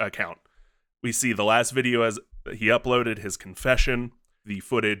account. We see the last video as he uploaded his confession, the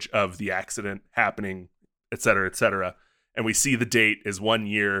footage of the accident happening, etc., and we see the date is 1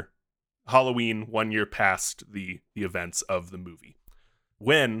 year, Halloween, 1 year past the events of the movie.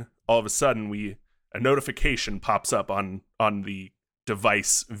 When all of a sudden a notification pops up on the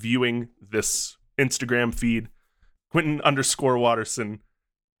device viewing this Instagram feed. Quentin_Watterson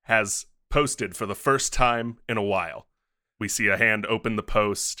has posted for the first time in a while. We see a hand open the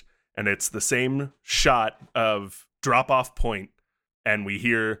post, and it's the same shot of drop-off point, and we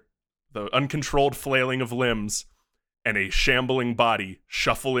hear the uncontrolled flailing of limbs and a shambling body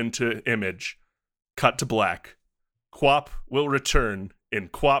shuffle into image. Cut to black. Quap will return in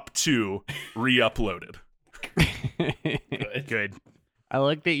Quap 2 re-uploaded. Good. I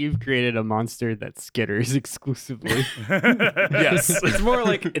like that you've created a monster that skitters exclusively. Yes. It's more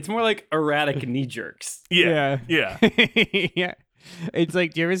like erratic knee jerks. Yeah. Yeah. It's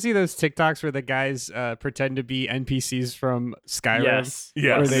like, do you ever see those TikToks where the guys pretend to be NPCs from Skyrim? Yes.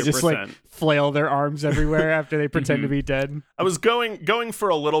 Yes. Where they just like 100%. flail their arms everywhere after they pretend to be dead. I was going for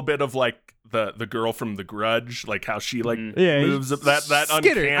a little bit of like the girl from The Grudge, like how she like Yeah, moves that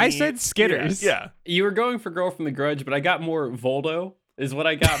skitter. uncanny. I said skitters. Yeah. You were going for Girl from the Grudge, but I got more Voldo. Is what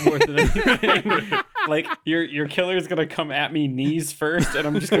I got more than anything. Like your killer's gonna come at me knees first, and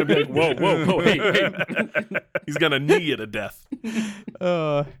I'm just gonna be like, whoa, hey. He's gonna knee you to death.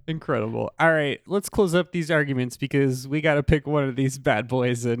 Incredible. All right, let's close up these arguments because we got to pick one of these bad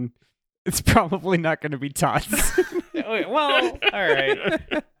boys, and it's probably not going to be Todd's. Okay, well, all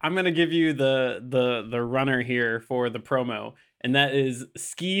right. I'm gonna give you the runner here for the promo, and that is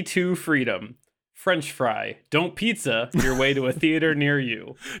Ski to Freedom. French fry, don't pizza your way to a theater near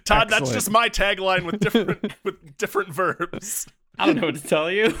you. Todd, that's Excellent. just my tagline with different verbs. I don't know what to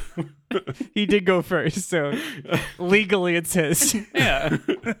tell you. He did go first, so legally it's his. Yeah.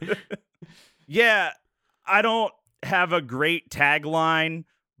 Yeah, I don't have a great tagline,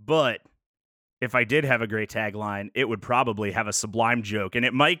 but if I did have a great tagline, it would probably have a Sublime joke, and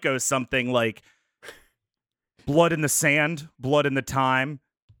it might go something like, blood in the sand, blood in the time,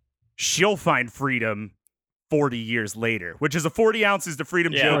 she'll find freedom 40 years later, which is a 40 ounces to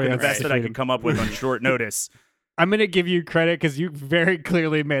freedom Yeah, joke and the right. best that I could come up with on short notice. I'm going to give you credit because you very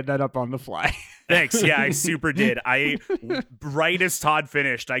clearly made that up on the fly. Thanks. Yeah, I super did. Right as Todd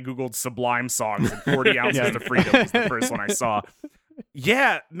finished, I Googled Sublime songs and 40 ounces to freedom was the first one I saw.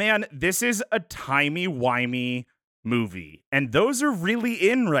 Yeah, man, this is a timey-wimey movie. And those are really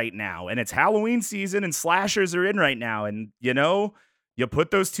in right now. And it's Halloween season and slashers are in right now. And, you know, you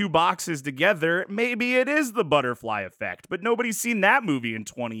put those two boxes together, maybe it is the butterfly effect. But nobody's seen that movie in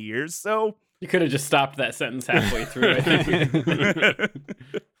 20 years, so... You could have just stopped that sentence halfway through, I think.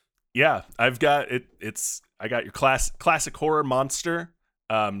 Yeah, I've got it. I got your classic horror monster,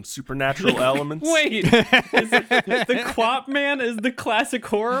 supernatural elements. Wait, the Quap Man is the classic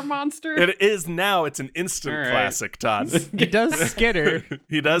horror monster? It is now. It's an instant All right. classic, Todd. He does skitter.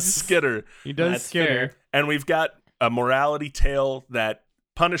 He does skitter. He does That's skitter. fair. And we've got a morality tale that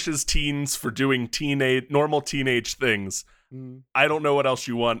punishes teens for doing normal teenage things. I don't know what else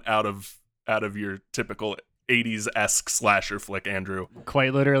you want out of your typical 80s-esque slasher flick, Andrew.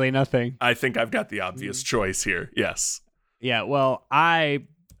 Quite literally nothing. I think I've got the obvious choice here. Yes. Yeah, well, I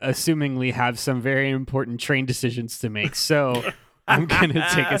assumingly have some very important train decisions to make. So I'm gonna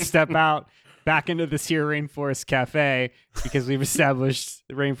take a step out back into this here Rainforest Cafe because we've established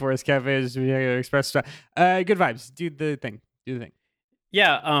the Rainforest Cafe is express. Good vibes. Do the thing.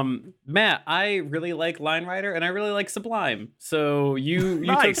 Yeah, Matt, I really like Line Rider and I really like Sublime. So you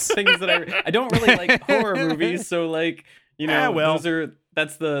Nice. took things that I don't really like horror movies. So like, well.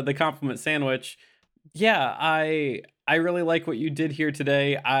 that's the compliment sandwich. Yeah, I really like what you did here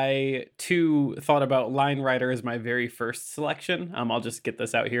today. I too thought about Line Rider as my very first selection. I'll just get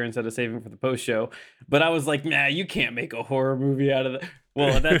this out here instead of saving for the post show. But I was like, nah, you can't make a horror movie out of it.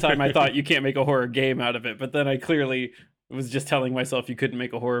 Well, at that time I thought you can't make a horror game out of it, but then I clearly was just telling myself you couldn't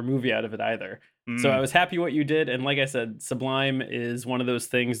make a horror movie out of it either. So I was happy what you did. And like I said, Sublime is one of those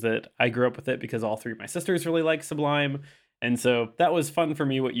things that I grew up with it because all three of my sisters really like Sublime. And so that was fun for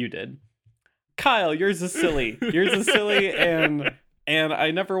me what you did. Kyle, yours is silly. And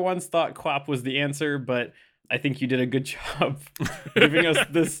I never once thought Quap was the answer, but I think you did a good job giving us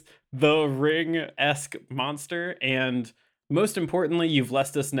this The Ring-esque monster. And most importantly, you've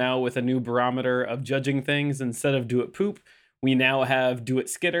blessed us now with a new barometer of judging things. Instead of Do It Poop, we now have Do It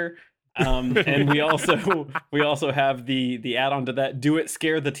Skitter. And we also have the add-on to that, Do It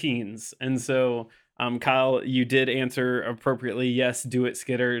Scare the Teens. And so Kyle, you did answer appropriately. Yes, Do It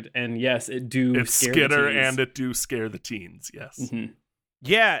Skitter, and yes, it do It's scare Skitter the teens. and it do scare the teens. Yes. Mhm.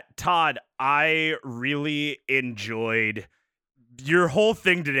 Yeah, Todd, I really enjoyed your whole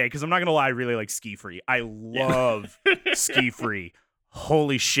thing today because I'm not gonna lie, I really like Ski Free. I love Ski Free.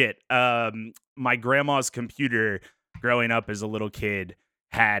 Holy shit. My grandma's computer growing up as a little kid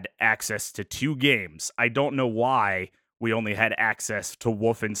had access to 2 games. I don't know why we only had access to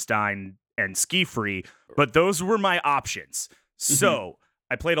Wolfenstein and Ski Free, but those were my options. So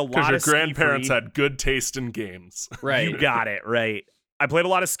I played a lot Because your of Ski grandparents Free. had good taste in games. Right. You got it, right. I played a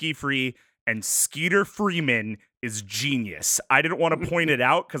lot of Ski Free, and Skeeter Freeman is genius. I didn't want to point it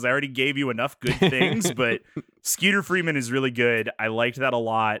out because I already gave you enough good things, but Skeeter Freeman is really good. I liked that a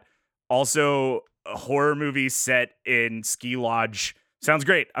lot. Also, a horror movie set in Ski Lodge. Sounds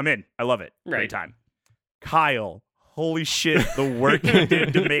great. I'm in. I love it. Right. Great time. Kyle, holy shit, the work you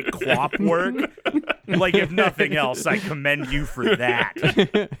did to make Quap work. Like, if nothing else, I commend you for that.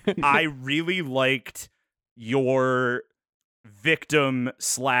 I really liked your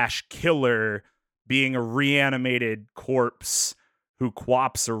victim/killer being a reanimated corpse who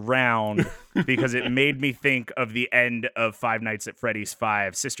quaps around because it made me think of the end of Five Nights at Freddy's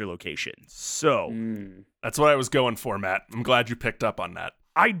 5 Sister Location. So That's what I was going for, Matt. I'm glad you picked up on that.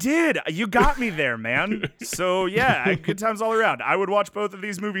 I did. You got me there, man. So yeah, good times all around. I would watch both of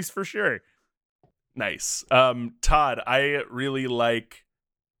these movies for sure. Nice. Todd, I really like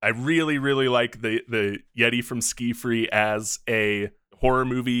the Yeti from Ski Free as a horror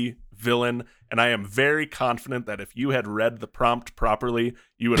movie villain, and I am very confident that if you had read the prompt properly,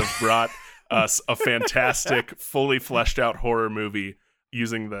 you would have brought us a fantastic, fully fleshed out horror movie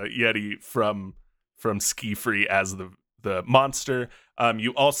using the Yeti from Ski Free as the monster.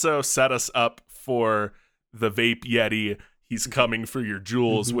 You also set us up for the vape Yeti. He's coming for your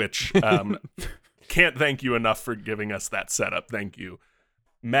jewels, which can't thank you enough for giving us that setup. Thank you.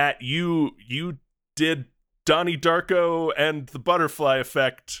 Matt, you did Donnie Darko and the Butterfly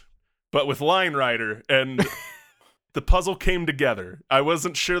Effect, but with Line Rider, and the puzzle came together. I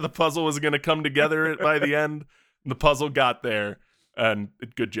wasn't sure the puzzle was going to come together by the end. The puzzle got there, and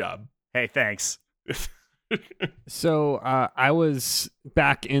good job. Hey, thanks. So I was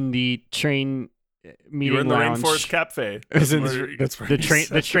back in the train meeting You were in the lounge. Rainforest Cafe. I was in That's where the you train,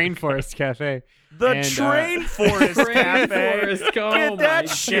 said the Train Forest Cafe. The And, Train Forest Cafe. Rainforest, oh Get that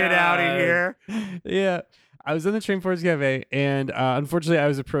my shit out of God. here. Yeah, I was in the Train Forest Cafe, and unfortunately, I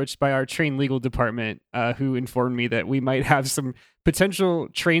was approached by our train legal department, who informed me that we might have some potential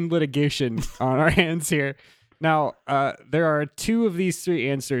train litigation on our hands here. Now, there are 2 of these 3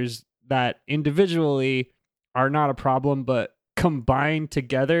 answers that individually are not a problem, but combined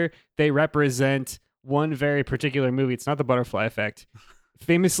together, they represent one very particular movie. It's not The Butterfly Effect.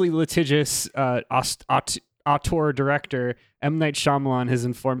 Famously litigious auteur director M. Night Shyamalan has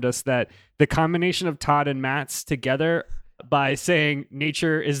informed us that the combination of Todd and Matt's together by saying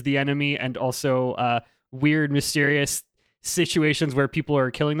nature is the enemy and also weird, mysterious situations where people are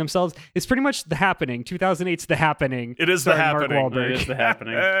killing themselves is pretty much The Happening. 2008's The Happening. It is The starring Mark Happening. Wahlberg. It is the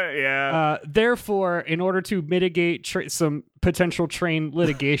happening. Yeah. Therefore, in order to mitigate some potential train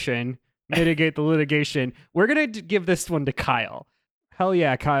litigation, mitigate the litigation, we're going to give this one to Kyle. Hell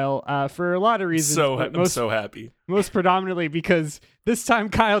yeah, Kyle. For a lot of reasons. but I'm so happy. most predominantly because this time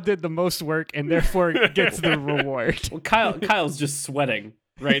Kyle did the most work and therefore gets the reward. Well, Kyle's just sweating.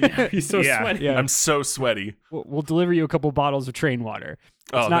 right now. He's so Yeah. sweaty. Yeah. I'm so sweaty. We'll deliver you a couple bottles of Train water.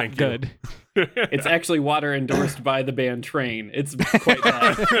 It's Oh, not thank you. good. It's actually water endorsed by the band Train. It's quite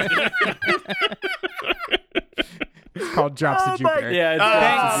bad. It's called Drops of Jupiter. Yeah, it's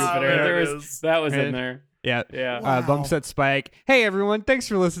Ah, Jupiter. there it There was, is. that was in there. Yeah. Yeah. Bumps at Spike. Hey, everyone. Thanks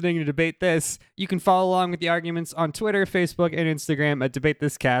for listening to Debate This. You can follow along with the arguments on Twitter, Facebook, and Instagram at Debate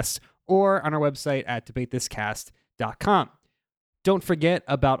This Cast or on our website at debatethiscast.com. Don't forget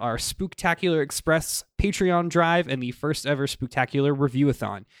about our Spooktacular Express Patreon drive and the first ever Spooktacular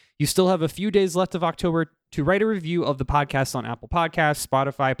Review-a-thon. You still have a few days left of October to write a review of the podcast on Apple Podcasts,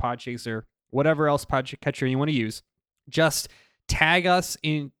 Spotify, Podchaser, whatever else podcatcher you want to use. Just tag us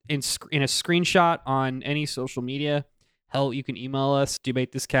in a screenshot on any social media. Hell, you can email us,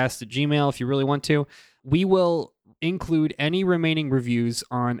 debatethiscast@gmail.com if you really want to. We will include any remaining reviews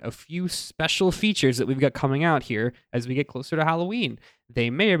on a few special features that we've got coming out here as we get closer to Halloween. They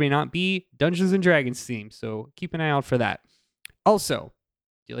may or may not be Dungeons and Dragons themed, so keep an eye out for that. Also,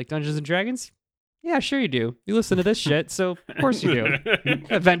 do you like Dungeons and Dragons? Yeah, sure you do. You listen to this shit, so of course you do.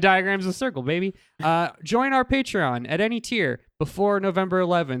 Venn diagrams of circle, baby. Join our Patreon at any tier before November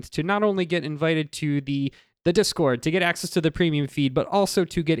 11th to not only get invited to the Discord, to get access to the premium feed, but also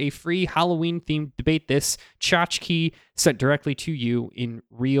to get a free Halloween-themed Debate This tchotchke sent directly to you in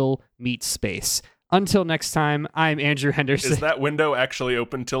real meat space. Until next time, I'm Andrew Henderson. Is that window actually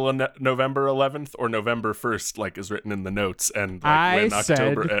open till November 11th or November 1st, like is written in the notes, and when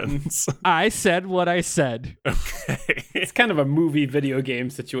October ends? I said what I said. Okay. It's kind of a movie video game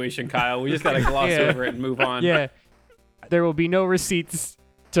situation, Kyle. We just got to gloss over it and move on. Yeah. There will be no receipts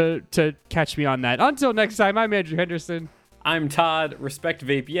to catch me on that. Until next time, I'm Andrew Henderson. I'm Todd. Respect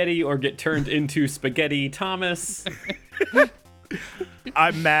Vape Yeti or get turned into Spaghetti Thomas.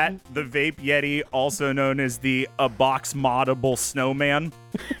 I'm Matt, the Vape Yeti, also known as the A Box Moddable Snowman.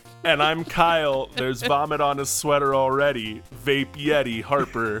 And I'm Kyle. There's vomit on his sweater already. Vape Yeti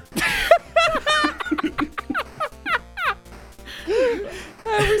Harper.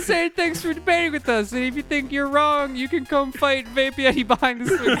 We're saying thanks for debating with us, and if you think you're wrong, you can come fight Vape Yeti behind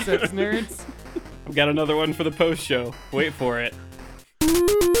the swing sets, nerds. I've got another one for the post show. Wait for it.